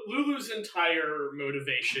 Lulu's entire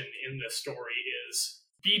motivation in this story is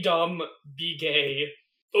be dumb, be gay,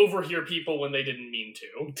 overhear people when they didn't mean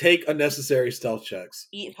to. take unnecessary stealth checks.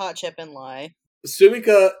 Eat hot chip and lie.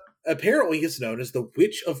 Sumika apparently is known as the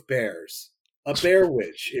Witch of Bears. A bear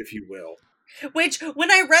witch, if you will. Which,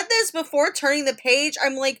 when I read this before turning the page,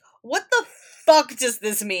 I'm like, what the fuck does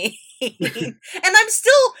this mean? And I'm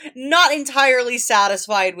still not entirely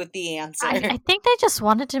satisfied with the answer. I think they just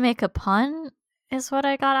wanted to make a pun, is what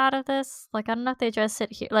I got out of this. Like, I don't know if they address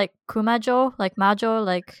it here. Like, Kumajo, like Majo,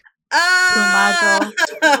 like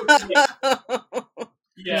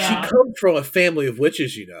Yeah. She comes from a family of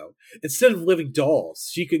witches, you know. Instead of living dolls,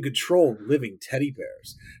 she can control living teddy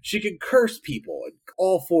bears. She can curse people and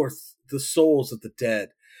call forth the souls of the dead.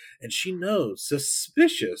 And she knows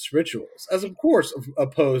suspicious rituals, as of course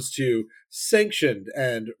opposed to sanctioned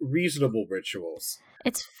and reasonable rituals.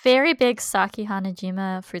 It's very big Saki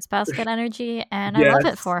Hanajima Fruits Basket energy, and I love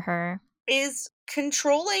it for her. Is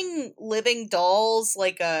controlling living dolls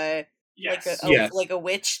like a Yes. like a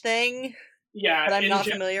witch thing? Yeah, that I'm in not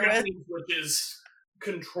familiar with? Japanese witches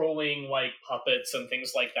controlling like puppets and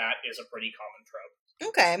things like that is a pretty common trope.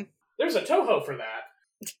 Okay. There's a Toho for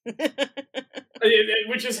that,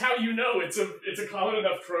 which is how you know it's a common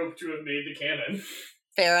enough trope to have made the canon.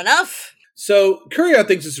 Fair enough. So Kuriya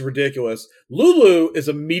thinks this is ridiculous. Lulu is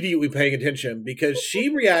immediately paying attention because she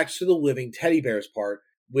reacts to the living teddy bears part,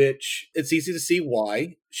 which it's easy to see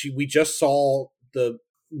why. We just saw the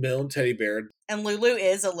Milne teddy bear. And Lulu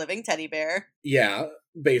is a living teddy bear. Yeah,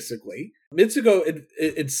 basically. Mitsuko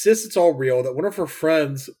insists it's all real, that one of her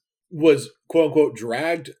friends was, quote unquote,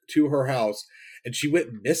 dragged to her house, and she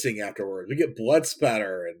went missing afterwards. We get blood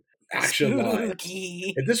spatter and action lines.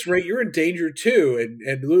 At this rate, you're in danger too.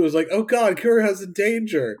 And Lulu was like, oh god, Kuriya's in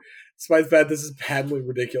danger. Despite the fact this is patently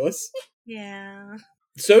ridiculous. Yeah.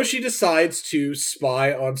 So she decides to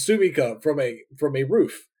spy on Sumika from a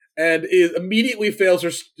roof. And immediately fails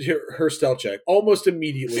her stealth check. Almost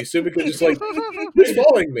immediately. Sumika just like, who's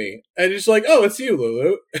following me? And it's like, oh, it's you,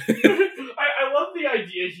 Lulu. I love the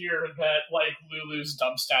idea here that, like, Lulu's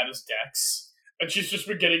dump stat is Dex. And she's just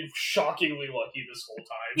been getting shockingly lucky this whole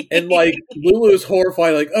time. And like Lulu's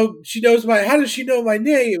horrified, like, oh, she knows how does she know my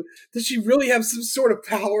name? Does she really have some sort of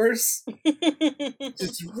powers?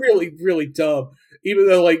 It's really, really dumb. Even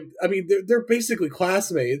though, like, I mean, they're basically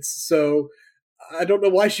classmates, so I don't know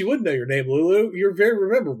why she wouldn't know your name, Lulu. You're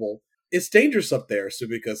very memorable. It's dangerous up there,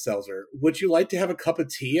 Sumika tells her. Would you like to have a cup of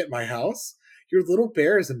tea at my house? Your little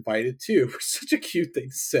bear is invited too. Such a cute thing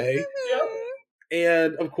to say. Yep.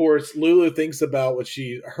 And of course, Lulu thinks about what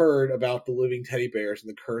she heard about the living teddy bears and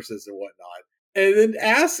the curses and whatnot. And then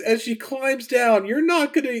asks as she climbs down, you're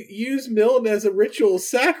not going to use Milne as a ritual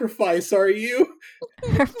sacrifice, are you?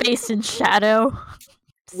 Her face in shadow.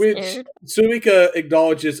 Which Scared. Sumika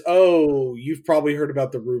acknowledges, oh, you've probably heard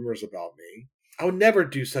about the rumors about me. I would never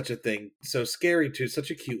do such a thing so scary to such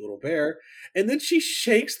a cute little bear. And then she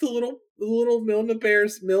shakes the little Milne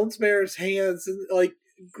bear's hands and like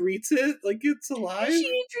greets it like it's alive.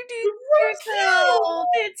 She introduced herself.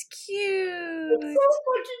 It's cute. It's so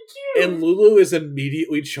fucking cute. And Lulu is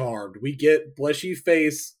immediately charmed. We get blushy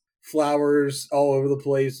face, flowers all over the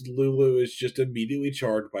place. Lulu is just immediately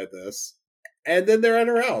charmed by this. And then they're at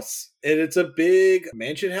her house. And it's a big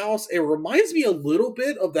mansion house. It reminds me a little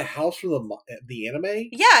bit of the house from the anime.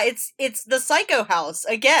 Yeah, it's the Psycho House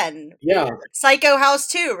again. Yeah. Psycho House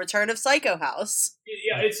 2, Return of Psycho House.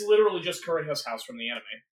 Yeah, it's literally just Kureha's house from the anime.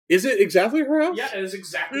 Is it exactly her house? Yeah, it is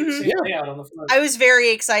exactly the Mhm. same Yeah. layout on the front. I was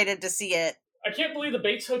very excited to see it. I can't believe the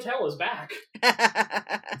Bates Hotel is back.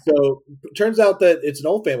 So turns out that it's an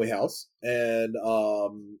old family house. And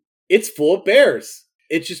it's full of bears.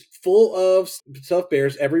 It's just full of stuffed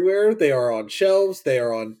bears everywhere. They are on shelves. They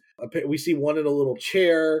are on. We see one in a little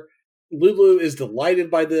chair. Lulu is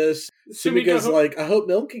delighted by this. Sumika's like, I hope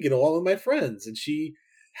Milne can get along with my friends. And she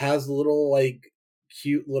has little, like,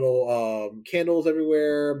 cute little candles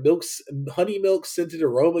everywhere. Honey milk scented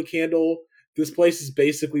aroma candle. This place is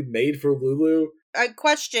basically made for Lulu. I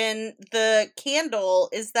question, the candle,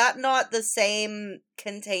 is that not the same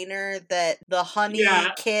container that the honey Yeah.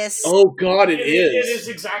 kiss? Oh, God, it is. It is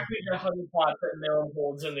exactly the honey pot that Milne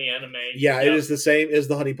holds in the anime. Yeah, Yep. it is the same as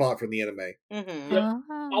the honey pot from the anime. Mm-hmm. Yep.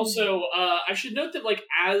 Oh. Also, I should note that, like,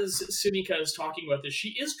 as Sumika is talking about this, she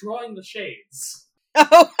is drawing the shades.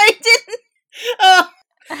 Oh, I didn't. Oh,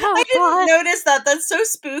 Oh, I didn't God. notice that. That's so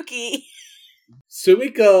spooky.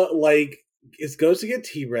 Sumika, like, goes to get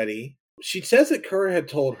tea ready. She says that Kura had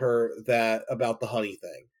told her that about the honey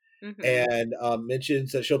thing. Mhm. And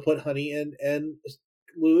mentions that she'll put honey in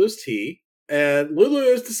Lulu's tea. And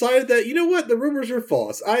Lulu has decided that, you know what, the rumors are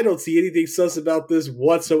false. I don't see anything sus about this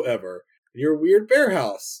whatsoever. Your weird bear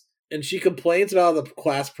house. And she complains about how the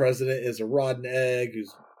class president is a rotten egg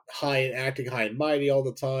who's acting high and mighty all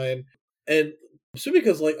the time. And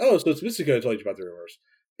Sumika's like, oh, so it's Mitsuko who told you about the rumors.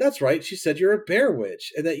 That's right, she said you're a bear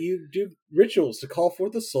witch and that you do rituals to call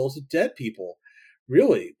forth the souls of dead people.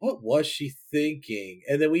 Really? What was she thinking?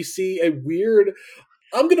 And then we see a weird...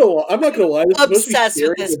 I'm not gonna lie. This is supposed to be Obsessed with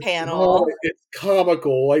scary, this but, panel. oh, it's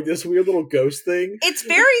comical, like this weird little ghost thing. It's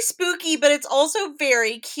very spooky, but it's also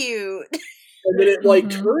very cute. And then it like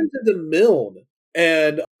Mhm. turns into Milne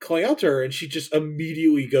and calling out to her, and she just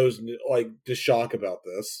immediately goes into to shock about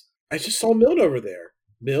this. I just saw Milne over there.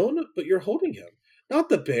 Milne, but you're holding him. Not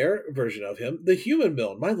the bear version of him, the human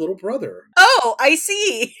Milne, my little brother. Oh, I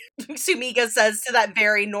see. Sumika says to that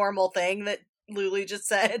very normal thing that Lulu just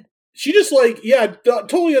said. She just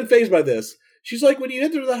totally unfazed by this. She's like, when you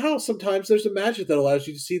enter the house, sometimes there's a magic that allows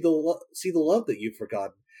you to see the love that you've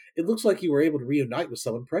forgotten. It looks like you were able to reunite with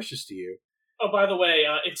someone precious to you. Oh, by the way,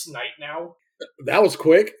 it's night now. That was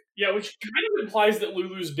quick. Yeah, which kind of implies that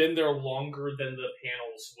Lulu's been there longer than the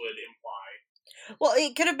panels would imply. Well,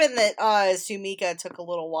 it could have been that Sumika took a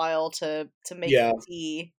little while to make Yeah. the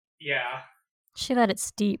tea. Yeah. She let it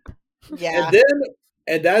steep. Yeah.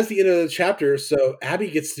 And that's the end of the chapter, so Abby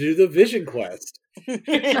gets to do the vision quest.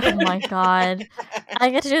 Oh my god. I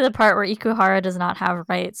get to do the part where Ikuhara does not have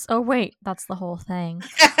rights. Oh wait, that's the whole thing.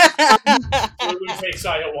 Lulu takes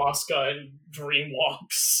ayahuasca and dream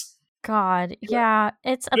walks. God, yeah.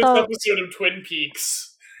 It's This about episode of Twin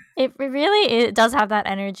Peaks. it does have that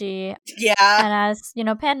energy. Yeah. And as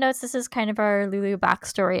Pan notes, this is kind of our Lulu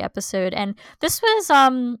backstory episode, and this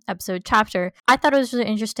was episode chapter. I thought it was really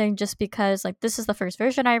interesting just because this is the first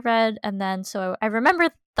version I read, and then so I remember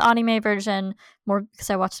the anime version more because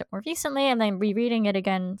I watched it more recently, and then rereading it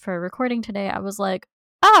again for recording today, I was like,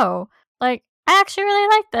 oh, I actually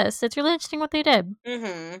really like this. It's really interesting what they did.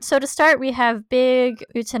 Mm-hmm. So to start, we have big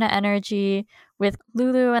Utena energy with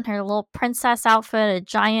Lulu and her little princess outfit, a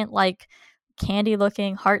giant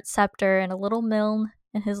candy-looking heart scepter, and a little Milne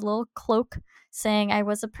in his little cloak saying I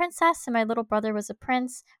was a princess and my little brother was a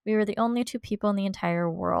prince. We were the only two people in the entire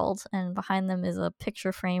world. And behind them is a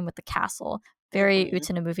picture frame with the castle. Very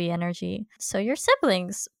Utena movie energy. So you're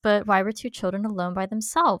siblings, but why were two children alone by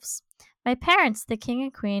themselves? My parents, the king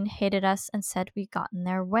and queen, hated us and said we got in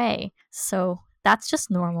their way. So that's just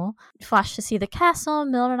normal. Flash to see the castle.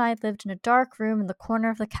 Milne and I lived in a dark room in the corner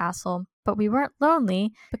of the castle, but we weren't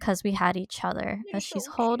lonely because we had each other. As she's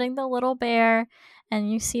holding the little bear, and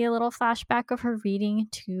you see a little flashback of her reading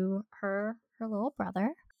to her little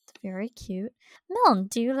brother. It's very cute. Milne,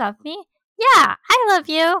 do you love me? Yeah, I love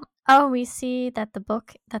you. Oh, we see that the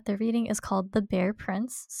book that they're reading is called The Bear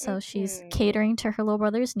Prince. So she's catering to her little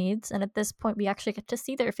brother's needs. And at this point, we actually get to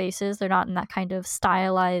see their faces. They're not in that kind of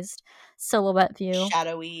stylized silhouette view.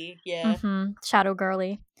 Shadowy, yeah. Shadow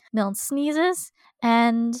girly. Milne sneezes,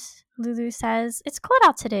 and Lulu says, it's cold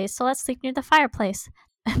out today, so let's sleep near the fireplace.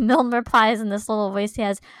 Milne replies in this little voice he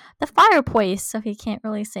has, the fireplace, so he can't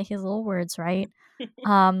really say his little words right.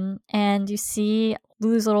 And you see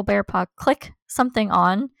Lulu's little bear paw click something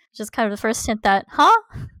on, which is kind of the first hint that,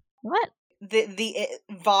 what? The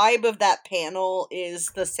vibe of that panel is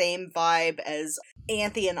the same vibe as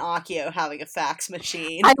Anthe and Akio having a fax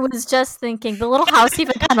machine. I was just thinking, the little house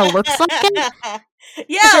even kind of looks like it.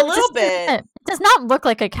 Yeah, a little bit. It does not look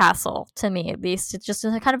like a castle, to me at least. It's just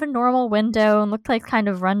kind of a normal window and looked like kind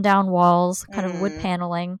of rundown walls, kind of wood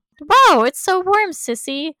paneling. Wow, it's so warm,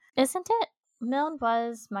 sissy, isn't it? Milne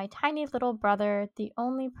was my tiny little brother, the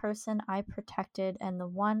only person I protected and the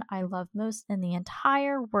one I loved most in the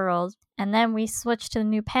entire world. And then we switch to the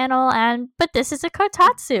new panel, but this is a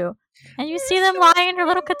kotatsu. And you see them lying in her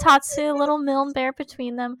little kotatsu, little Milne bear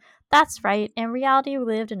between them. That's right, in reality we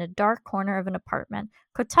lived in a dark corner of an apartment.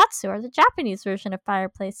 Kotatsu are the Japanese version of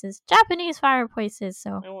fireplaces. Japanese fireplaces,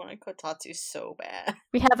 so... I want a kotatsu so bad.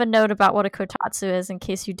 We have a note about what a kotatsu is in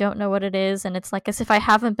case you don't know what it is, and it's like as if I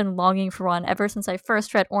haven't been longing for one ever since I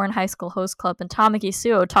first read Ouran High School Host Club and Tamaki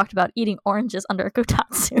Suo talked about eating oranges under a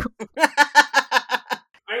kotatsu.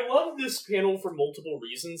 I love this panel for multiple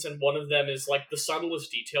reasons, and one of them is, like, the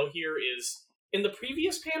subtlest detail here is, in the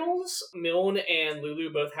previous panels, Milne and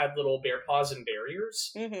Lulu both had little bear paws and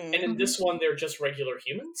barriers, and in this one, they're just regular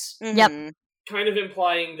humans. Yep. Kind of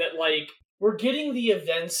implying that, like, we're getting the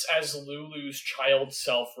events as Lulu's child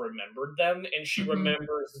self remembered them, and she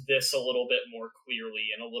remembers this a little bit more clearly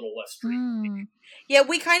and a little less dreamy. Yeah,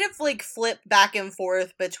 we kind of, like, flip back and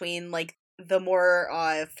forth between, like, the more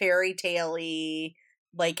fairy tale-y,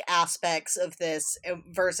 like, aspects of this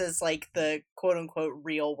versus, like, the quote-unquote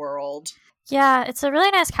real world. Yeah, it's a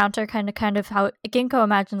really nice counter kind of how Ginkgo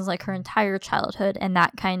imagines, like, her entire childhood and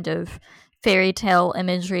that kind of fairy tale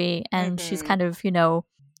imagery, and she's kind of, you know,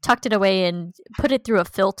 tucked it away and put it through a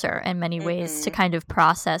filter in many ways to kind of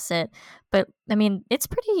process it. But, I mean, it's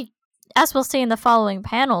pretty... As we'll see in the following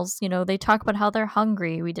panels, you know, they talk about how they're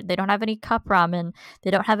hungry. They don't have any cup ramen.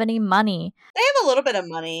 They don't have any money. They have a little bit of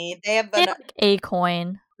money. They have like a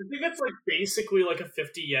coin. I think that's, like, basically, like, a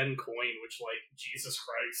 50 yen coin, which, like, Jesus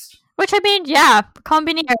Christ. Which, I mean, yeah,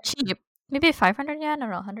 konbini are cheap. Maybe 500 yen? I don't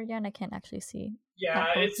know, 100 yen? I can't actually see. Yeah,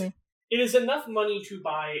 it is enough money to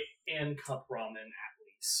buy and cup ramen, at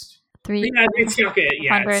least. Yeah, it's okay.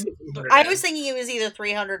 Yeah, it's I was thinking it was either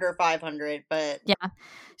 300 or 500, but...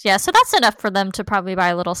 Yeah, so that's enough for them to probably buy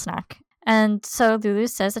a little snack. And so Lulu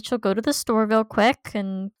says that she'll go to the store real quick,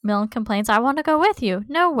 and Milne complains, I want to go with you.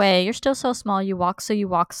 No way, you're still so small, you walk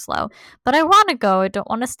slow. But I want to go, I don't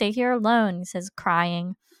want to stay here alone, he says,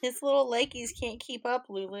 crying. His little leggies can't keep up,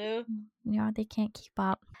 Lulu. Yeah, they can't keep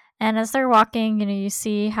up. And as they're walking, you know, you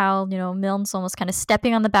see how, you know, Milne's almost kind of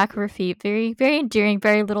stepping on the back of her feet. Very, very endearing,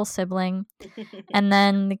 very little sibling. And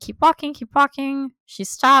then they keep walking. She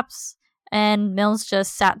stops, and Milne's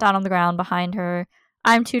just sat down on the ground behind her.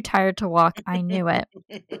 I'm too tired to walk. I knew it.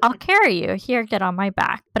 I'll carry you. Here, get on my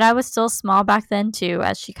back. But I was still small back then, too,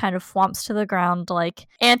 as she kind of flumps to the ground like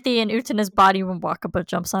Anthe and Utena's body when Wakaba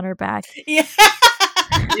jumps on her back. Yeah.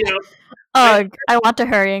 You know, Ugh, I want to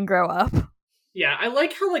hurry and grow up. Yeah, I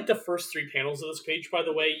like how, like, the first 3 panels of this page, by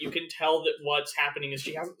the way, you can tell that what's happening is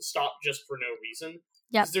she hasn't stopped just for no reason.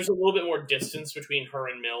 Yeah. There's a little bit more distance between her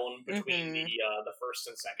and Milne between the first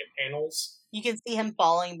and second panels. You can see him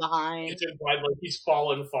falling behind. It's implied, like, he's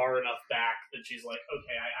fallen far enough back that she's like,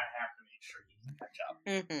 okay, I have to make sure he can catch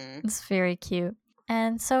up. It's very cute.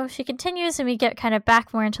 And so she continues, and we get kind of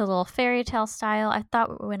back more into a little fairy tale style. I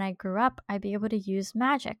thought when I grew up, I'd be able to use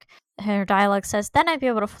magic. Her dialogue says, then I'd be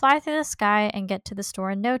able to fly through the sky and get to the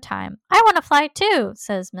store in no time. I want to fly too,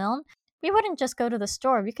 says Milne. We wouldn't just go to the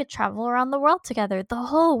store. We could travel around the world together. The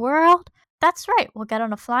whole world? That's right. We'll get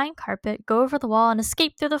on a flying carpet, go over the wall, and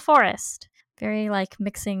escape through the forest. Very like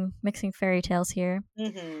mixing fairy tales here.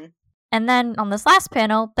 Mm-hmm. And then on this last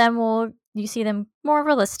panel, then you see them more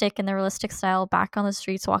realistic in the realistic style, back on the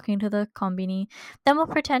streets, walking to the combini. Then we'll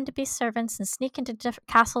pretend to be servants and sneak into different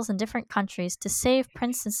castles in different countries to save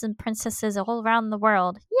princes and princesses all around the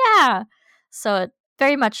world. Yeah! So it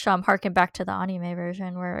very much harken back to the anime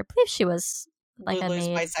version, where I believe she was like Lulu's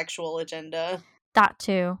a maid. bisexual agenda. That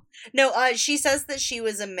too. No, she says that she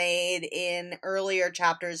was a maid in earlier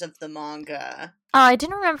chapters of the manga. Oh, I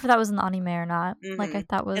didn't remember if that was in the anime or not. Like, I Mhm.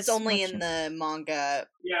 thought was... It's only in the manga.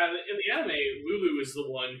 Yeah, in the anime, Lulu is the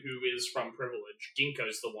one who is from privilege.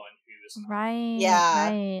 Ginko's the one who is not. Right, Yeah.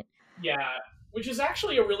 right. Yeah, which is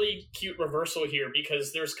actually a really cute reversal here,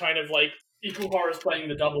 because there's kind of like Ikuhara is playing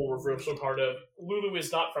the double reversal card of Lulu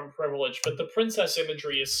is not from privilege, but the princess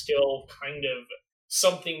imagery is still kind of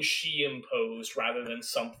something she imposed rather than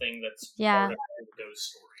something that's part of Endo's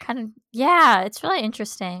story. Kind of, yeah, it's really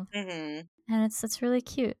interesting. Mm-hmm. And it's really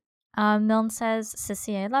cute. Milne says,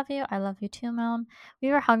 Sissy, I love you too, Milne. We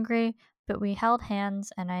were hungry, but we held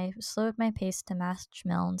hands, and I slowed my pace to match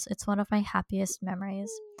Milne's. It's one of my happiest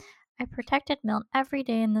memories. I protected Milne every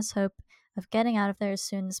day in this hope of getting out of there as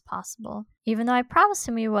soon as possible, even though I promised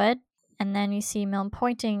him we would. And then you see Milne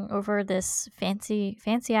pointing over this fancy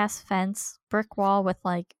ass fence, brick wall with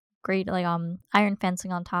like great iron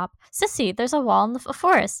fencing on top. Sissy, there's a wall in the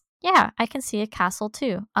forest. Yeah, I can see a castle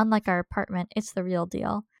too. Unlike our apartment, it's the real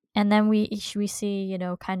deal. And then we see,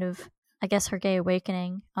 kind of, I guess, her gay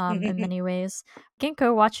awakening in many ways.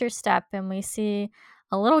 Ginko, watch your step, and we see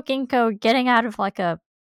a little Ginko getting out of like a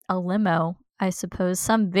limo, I suppose,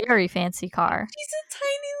 some very fancy car. She's a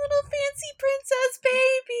tiny little fancy princess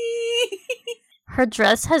baby. Her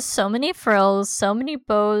dress has so many frills, so many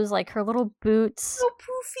bows, like her little boots. So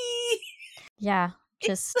poofy. Yeah,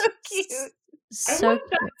 just so cute. So I want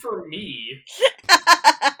cute. that for me.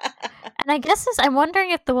 And I guess I'm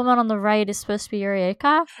wondering if the woman on the right is supposed to be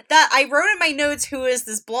Yurieka. That I wrote in my notes, who is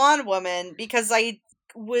this blonde woman, because I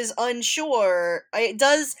was unsure. It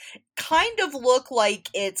does kind of look like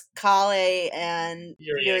it's Kale and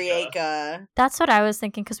Yurieka. That's what I was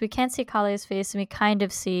thinking, because we can't see Kale's face, and we kind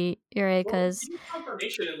of see Yurieka's. Well,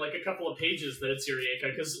 confirmation in like a couple of pages that it's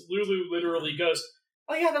Yurieka, because Lulu literally goes,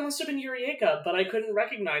 "Oh yeah, that must have been Yurieka," but I couldn't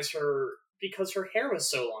recognize her because her hair was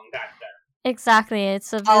so long back then. Exactly,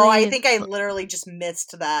 it's a really... Oh, I think I literally just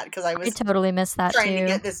missed that, because I was totally missed that trying too. to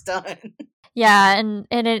get this done. Yeah, and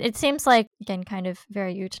it seems like, again, kind of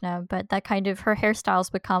very Utena, but that kind of, her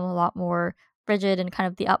hairstyles become a lot more rigid and kind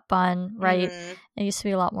of the up bun, right? Mm-hmm. It used to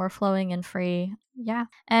be a lot more flowing and free. Yeah.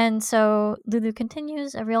 And so Lulu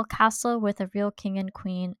continues, a real castle with a real king and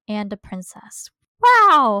queen and a princess.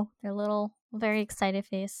 Wow! Their little, very excited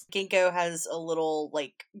face. Ginko has a little,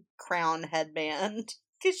 like, crown headband,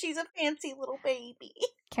 because she's a fancy little baby.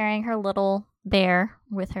 Carrying her little bear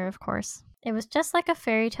with her, of course. It was just like a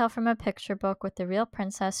fairy tale from a picture book with the real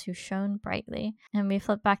princess who shone brightly. And we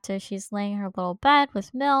flip back to she's laying in her little bed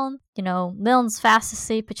with Milne. Milne's fast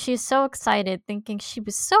asleep, but she's so excited, thinking she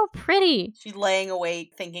was so pretty. She's laying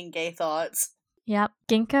awake, thinking gay thoughts. Yep.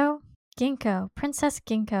 Ginko, Princess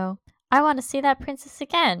Ginko. I want to see that princess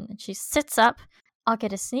again. And she sits up. I'll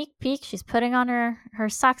get a sneak peek. She's putting on her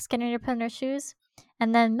socks, getting her to put on her shoes.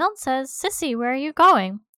 And then Milne says, Sissy, where are you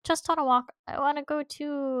going? Just on a walk. I want to go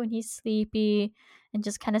too. And he's sleepy and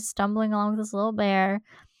just kind of stumbling along with his little bear.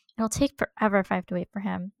 It'll take forever if I have to wait for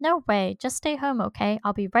him. No way. Just stay home, okay?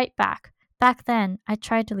 I'll be right back. Back then, I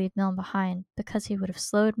tried to leave Milne behind because he would have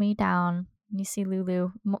slowed me down. And you see Lulu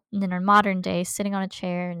in her modern day sitting on a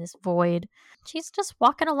chair in this void. She's just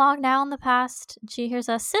walking along now in the past. She hears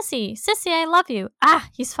a Sissy, I love you. Ah,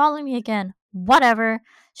 he's following me again. Whatever.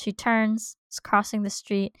 She turns, is crossing the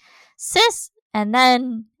street. Sis! And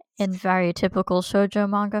then, in very typical shoujo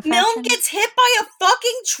manga fashion, Milne gets hit by a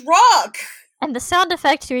fucking truck! And the sound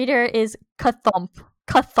effect reader is ka-thump.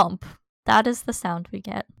 Ka-thump. That is the sound we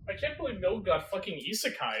get. I can't believe Milne got fucking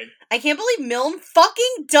isekai'd. I can't believe Milne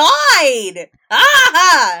fucking died!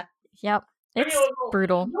 Ah! Yep. It's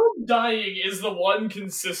brutal. Milne dying is the one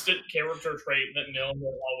consistent character trait that Milne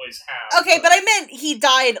will always have. Okay, but I meant he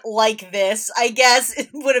died like this. I guess it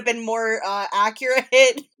would have been more accurate.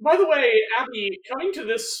 By the way, Abby, coming to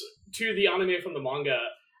the anime from the manga,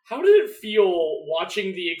 how did it feel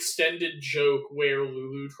watching the extended joke where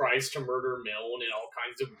Lulu tries to murder Milne in all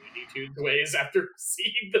kinds of Looney Tunes ways after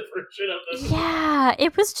seeing the version of this? Yeah,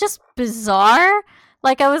 it was just bizarre.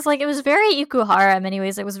 It was very Ikuhara in many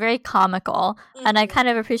ways. It was very comical, and I kind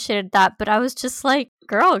of appreciated that. But I was just like,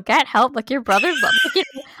 "Girl, get help! Like your brother's."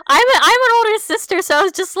 I'm an older sister, so I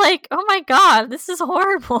was just like, "Oh my god, this is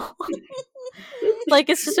horrible."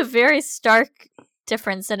 It's just a very stark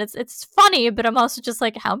difference, and it's funny, but I'm also just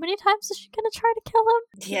like, how many times is she gonna try to kill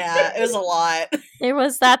him? Yeah, it was a lot. It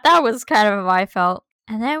was that was kind of how I felt.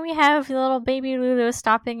 And then we have the little baby Lulu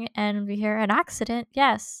stopping, and we hear an accident.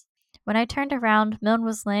 Yes. When I turned around, Milne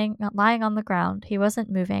was lying on the ground. He wasn't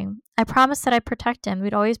moving. I promised that I'd protect him.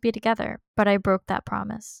 We'd always be together, but I broke that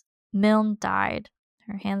promise. Milne died.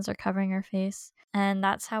 Her hands are covering her face. And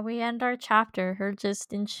that's how we end our chapter. Her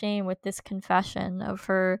just in shame with this confession of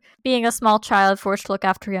her being a small child forced to look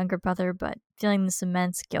after her younger brother, but feeling this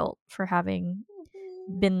immense guilt for having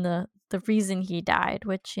been the reason he died,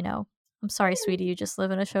 which, I'm sorry, sweetie, you just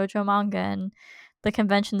live in a shoujo manga, and the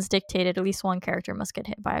conventions dictated at least one character must get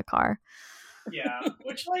hit by a car. Yeah,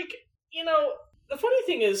 which, the funny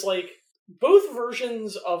thing is, both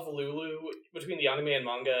versions of Lulu between the anime and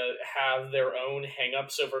manga have their own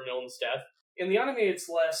hang-ups over Milne's death. In the anime, it's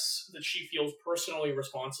less that she feels personally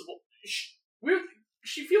responsible.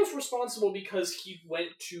 She feels responsible because he went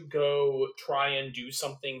to go try and do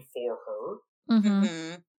something for her. Mm-hmm.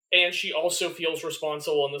 Mm-hmm. And she also feels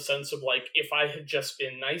responsible in the sense of, if I had just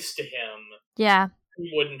been nice to him, Yeah.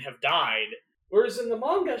 he wouldn't have died. Whereas in the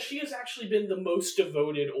manga, she has actually been the most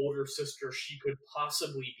devoted older sister she could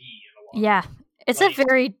possibly be in a lot. Yeah. It's a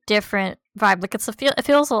very different vibe. It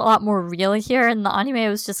feels a lot more real here. In the anime, it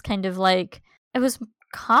was just kind of it was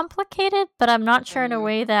complicated, but I'm not sure in a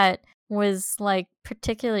way that was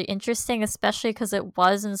particularly interesting, especially because it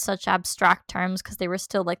was in such abstract terms, because they were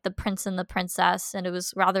still the prince and the princess, and it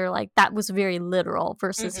was rather that was very literal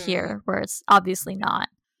versus here, where it's obviously not.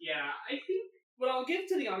 Yeah, I think what I'll give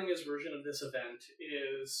to the anime's version of this event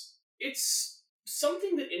is it's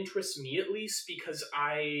something that interests me, at least, because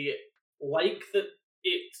I like that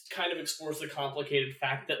it kind of explores the complicated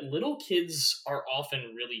fact that little kids are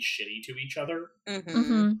often really shitty to each other.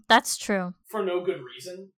 Mm-hmm. That's true. For no good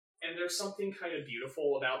reason. And there's something kind of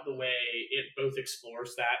beautiful about the way it both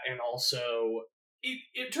explores that, and also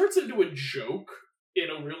it turns into a joke in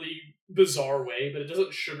a really bizarre way, but it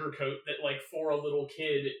doesn't sugarcoat that, for a little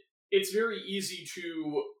kid, it's very easy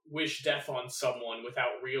to wish death on someone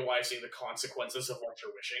without realizing the consequences of what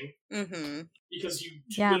you're wishing. Mm-hmm. Because you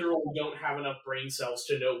literally don't have enough brain cells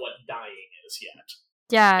to know what dying is yet.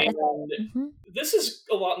 Yeah. And this is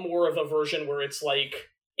a lot more of a version where it's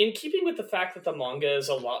in keeping with the fact that the manga is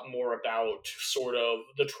a lot more about sort of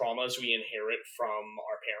the traumas we inherit from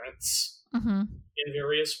our parents in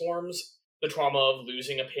various forms. The trauma of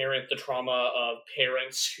losing a parent, the trauma of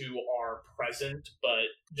parents who are present but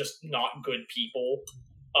just not good people.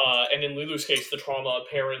 And in Lulu's case, the trauma of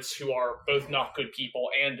parents who are both not good people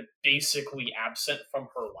and basically absent from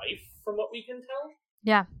her life, from what we can tell.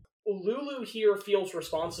 Yeah. Lulu here feels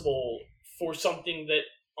responsible for something that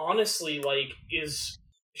honestly, is...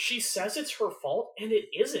 She says it's her fault, and it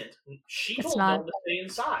isn't. She told Milne to stay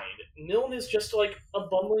inside. Milne is just a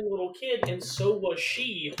bumbling little kid, and so was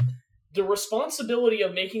she. The responsibility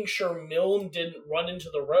of making sure Milne didn't run into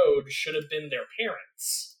the road should have been their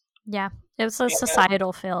parents. Yeah, it was a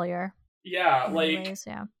societal failure. Yeah,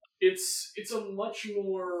 It's a much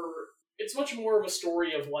more of a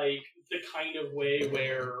story of the kind of way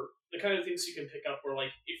where the kind of things you can pick up where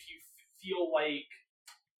if you feel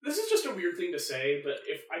this is just a weird thing to say, but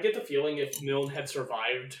if I get the feeling if Milne had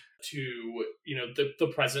survived to,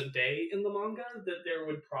 the present day in the manga, that there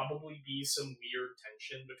would probably be some weird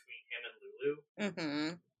tension between him and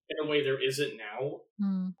Lulu. In a way there isn't now.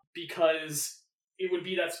 Because it would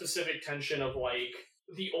be that specific tension of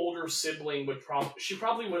the older sibling would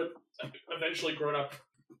probably would have eventually grown up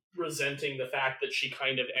resenting the fact that she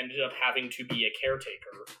kind of ended up having to be a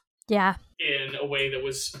caretaker. Yeah. In a way that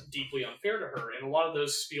was deeply unfair to her. And a lot of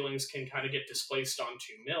those feelings can kind of get displaced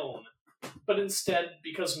onto Milne. But instead,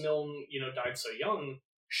 because Milne, died so young,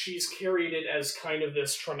 she's carried it as kind of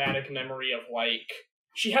this traumatic memory of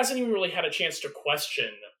she hasn't even really had a chance to question,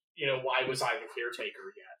 why was I the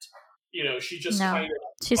caretaker yet? She just kind of...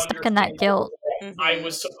 She's stuck in that guilt. I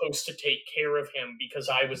was supposed to take care of him because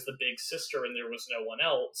I was the big sister and there was no one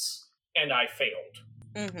else, and I failed.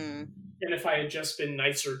 And if I had just been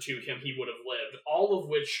nicer to him, he would have lived. All of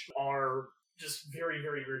which are just very,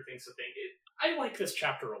 very weird things to think. I like this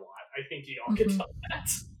chapter a lot. I think y'all can tell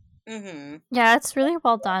that. Yeah, it's really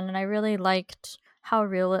well done, and I really liked how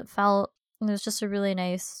real it felt. And it was just a really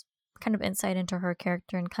nice kind of insight into her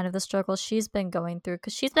character and kind of the struggle she's been going through.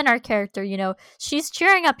 Because she's been our character, she's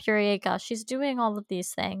cheering up Eureka, she's doing all of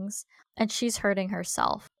these things, and she's hurting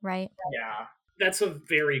herself, right? Yeah, that's a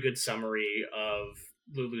very good summary of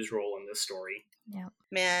Lulu's role in this story. Yeah.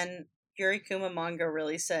 Man, Yuri Kuma manga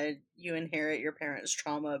really said you inherit your parents'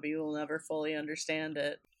 trauma, but you will never fully understand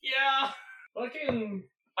it. Yeah.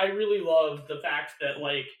 I really love the fact that,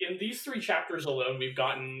 like, in these 3 chapters alone, we've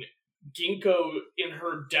gotten Ginkgo in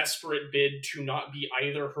her desperate bid to not be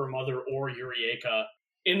either her mother or Yurieka,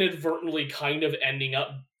 inadvertently kind of ending up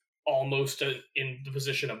almost in the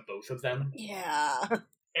position of both of them. Yeah.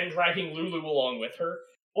 And dragging Lulu along with her.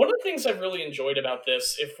 One of the things I've really enjoyed about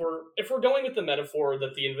this, if we're going with the metaphor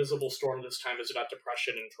that the Invisible Storm this time is about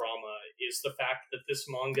depression and trauma, is the fact that this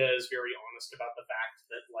manga is very honest about the fact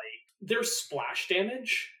that, like, there's splash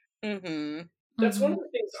damage. Mm-hmm. That's one of the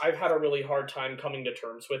things I've had a really hard time coming to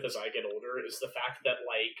terms with as I get older, is the fact that,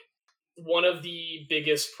 like, one of the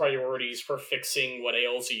biggest priorities for fixing what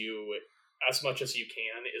ails you as much as you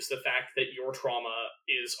can is the fact that your trauma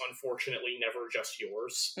is unfortunately never just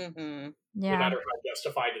yours, Mm-hmm. no matter how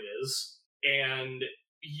justified it is. And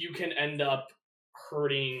you can end up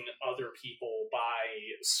hurting other people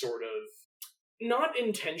by sort of, not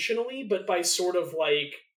intentionally, but by sort of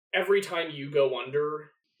like, every time you go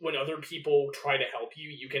under, when other people try to help you,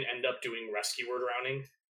 you can end up doing rescuer drowning.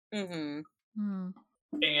 Mm-hmm.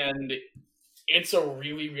 And it's a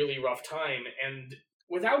really, really rough time. And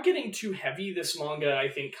without getting too heavy, this manga, I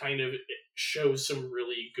think, kind of shows some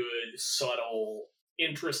really good, subtle,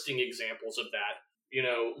 interesting examples of that. You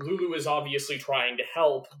know, Lulu is obviously trying to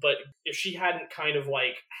help, but if she hadn't kind of,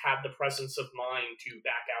 like, had the presence of mind to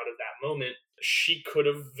back out of that moment, she could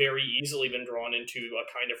have very easily been drawn into a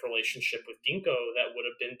kind of relationship with Ginkgo that would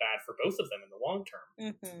have been bad for both of them in the long term.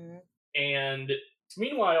 Mm-hmm. And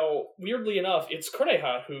meanwhile, weirdly enough, it's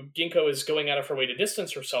Kureha, who Ginkgo is going out of her way to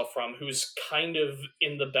distance herself from, who's kind of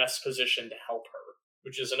in the best position to help her,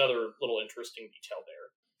 which is another little interesting detail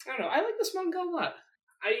there. I don't know, I like this manga a lot.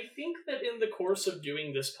 I think that in the course of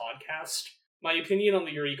doing this podcast, my opinion on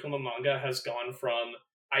the Yurikuma manga has gone from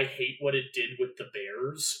I hate what it did with the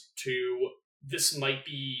bears to this might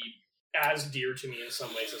be as dear to me in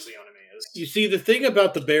some ways as the anime is. You see, the thing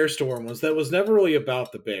about the Bear Storm was that was never really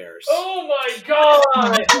about the bears. Oh my god!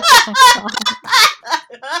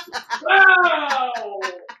 Wow!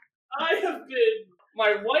 I have been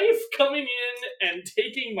my wife coming in and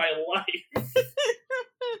taking my life.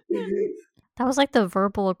 That was like the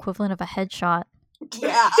verbal equivalent of a headshot.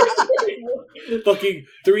 Yeah. Fucking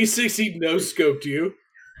 360 no-scoped you.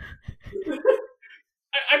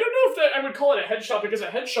 I don't know if that I would call it a headshot, because a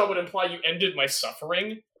headshot would imply you ended my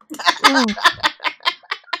suffering. Ooh.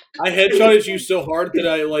 I headshotted you so hard that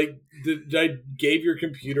I gave your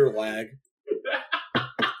computer lag.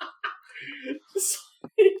 This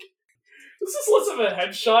is less of a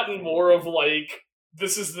headshot and more of like,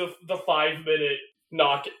 this is the 5-minute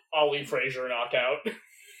Ollie Frazier knockout.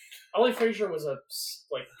 Ollie Frazier was a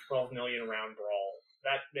 12 million round brawl.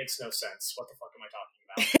 That makes no sense. What the fuck am I talking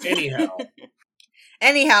about?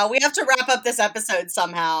 Anyhow, we have to wrap up this episode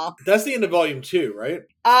somehow. that's the end of volume 2, right?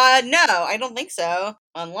 No, I don't think so.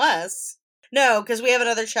 Unless because we have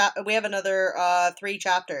another 3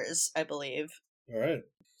 chapters, I believe. All right.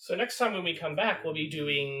 So next time when we come back, we'll be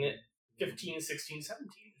doing 15, 16, 17,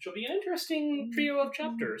 which will be an interesting trio of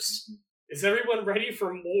chapters. Is everyone ready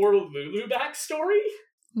for more Lulu backstory?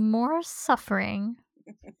 More suffering.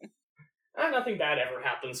 Nothing bad ever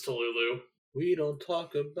happens to Lulu. We don't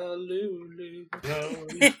talk about Lulu. No. Oh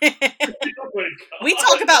my God. We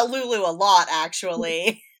talk about Lulu a lot,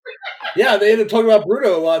 actually. Yeah, they end up talking about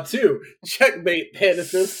Bruno a lot, too. Checkmate,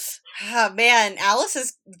 Panethus. Oh, man, Alice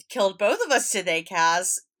has killed both of us today,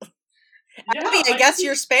 Kaz. Yeah, Abby, I guess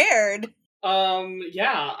you're spared.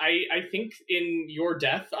 Yeah, I think in your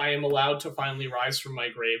death, I am allowed to finally rise from my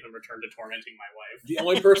grave and return to tormenting my wife. The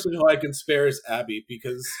only person who I can spare is Abby,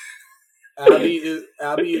 because Abby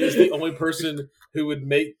is the only person who would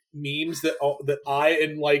make memes that I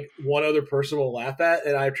and like one other person will laugh at,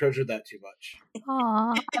 and I've treasured that too much.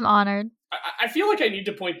 Aw, I'm honored. I feel like I need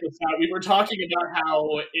to point this out. We were talking about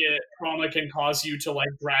how trauma can cause you to like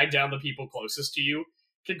drag down the people closest to you.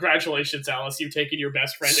 Congratulations, Alice. You've taken your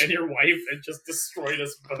best friend and your wife and just destroyed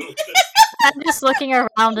us both. I'm just looking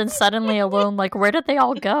around and suddenly alone, like, where did they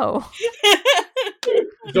all go?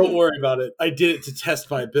 Don't worry about it. I did it to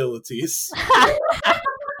test my abilities.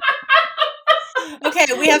 Okay,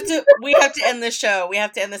 we have to end this show. We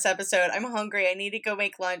have to end this episode. I'm hungry. I need to go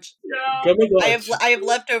make lunch. Yeah. Go make lunch. I have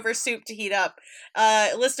leftover soup to heat up.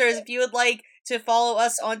 Listeners, if you would like to follow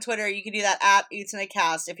us on Twitter, you can do that at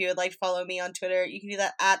UtanaCast. If you would like to follow me on Twitter, you can do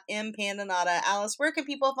that at MPandanata. Alice, where can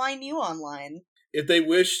people find you online? If they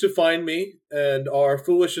wish to find me and are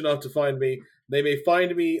foolish enough to find me, they may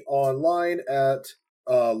find me online at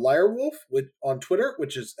Lyrewolf on Twitter,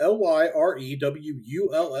 which is LYREWULF.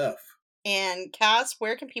 And Cass,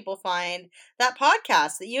 where can people find that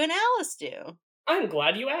podcast that you and Alice do? I'm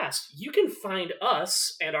glad you asked. You can find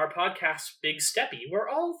us and our podcast, Big Steppy, where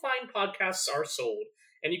all fine podcasts are sold.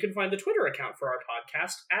 And you can find the Twitter account for our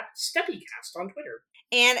podcast at SteppyCast on Twitter.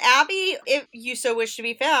 And Abby, if you so wish to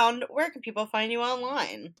be found, where can people find you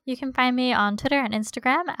online? You can find me on Twitter and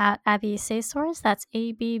Instagram at Abby Say Swords. That's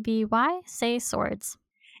ABBY Say Swords.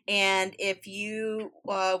 And if you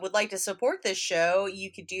would like to support this show,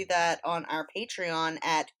 you could do that on our Patreon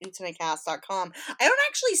at utenacast.com. I don't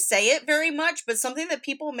actually say it very much, but something that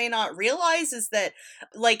people may not realize is that,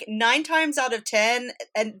 like, 9 times out of 10,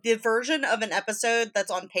 and the version of an episode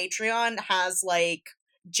that's on Patreon has, like,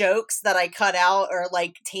 jokes that I cut out or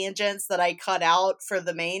like tangents that I cut out for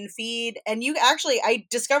the main feed. And I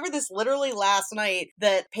discovered this literally last night,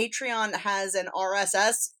 that Patreon has an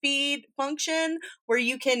RSS feed function where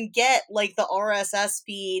you can get like the RSS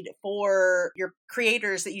feed for your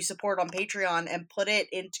creators that you support on Patreon and put it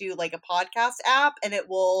into like a podcast app, and it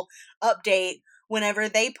will update whenever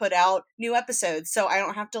they put out new episodes. So I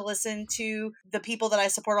don't have to listen to the people that I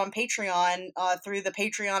support on Patreon through the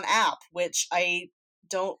Patreon app, which I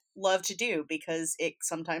don't love to do because it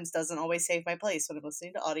sometimes doesn't always save my place when I'm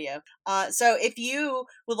listening to audio. So if you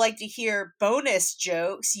would like to hear bonus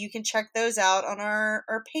jokes, you can check those out on our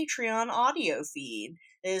Patreon audio feed.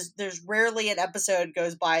 There's rarely an episode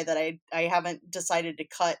goes by that I haven't decided to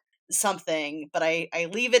cut something, but I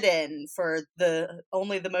leave it in for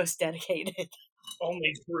only the most dedicated.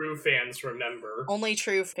 Only true fans remember. Only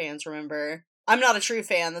true fans remember. I'm not a true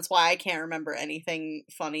fan, that's why I can't remember anything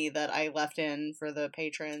funny that I left in for the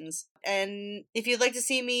patrons. And if you'd like to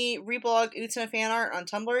see me reblog Utena fan art on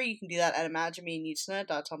Tumblr, you can do that at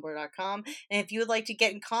imaginemeandutena.tumblr.com. And if you would like to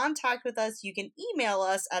get in contact with us, you can email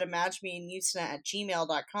us at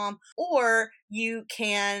imaginemeandutena@gmail.com, or you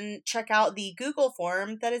can check out the Google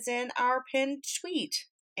form that is in our pinned tweet.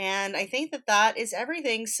 And I think that is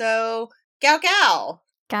everything, so Gao Gao!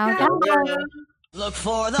 Gao Gao! Look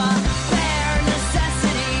for the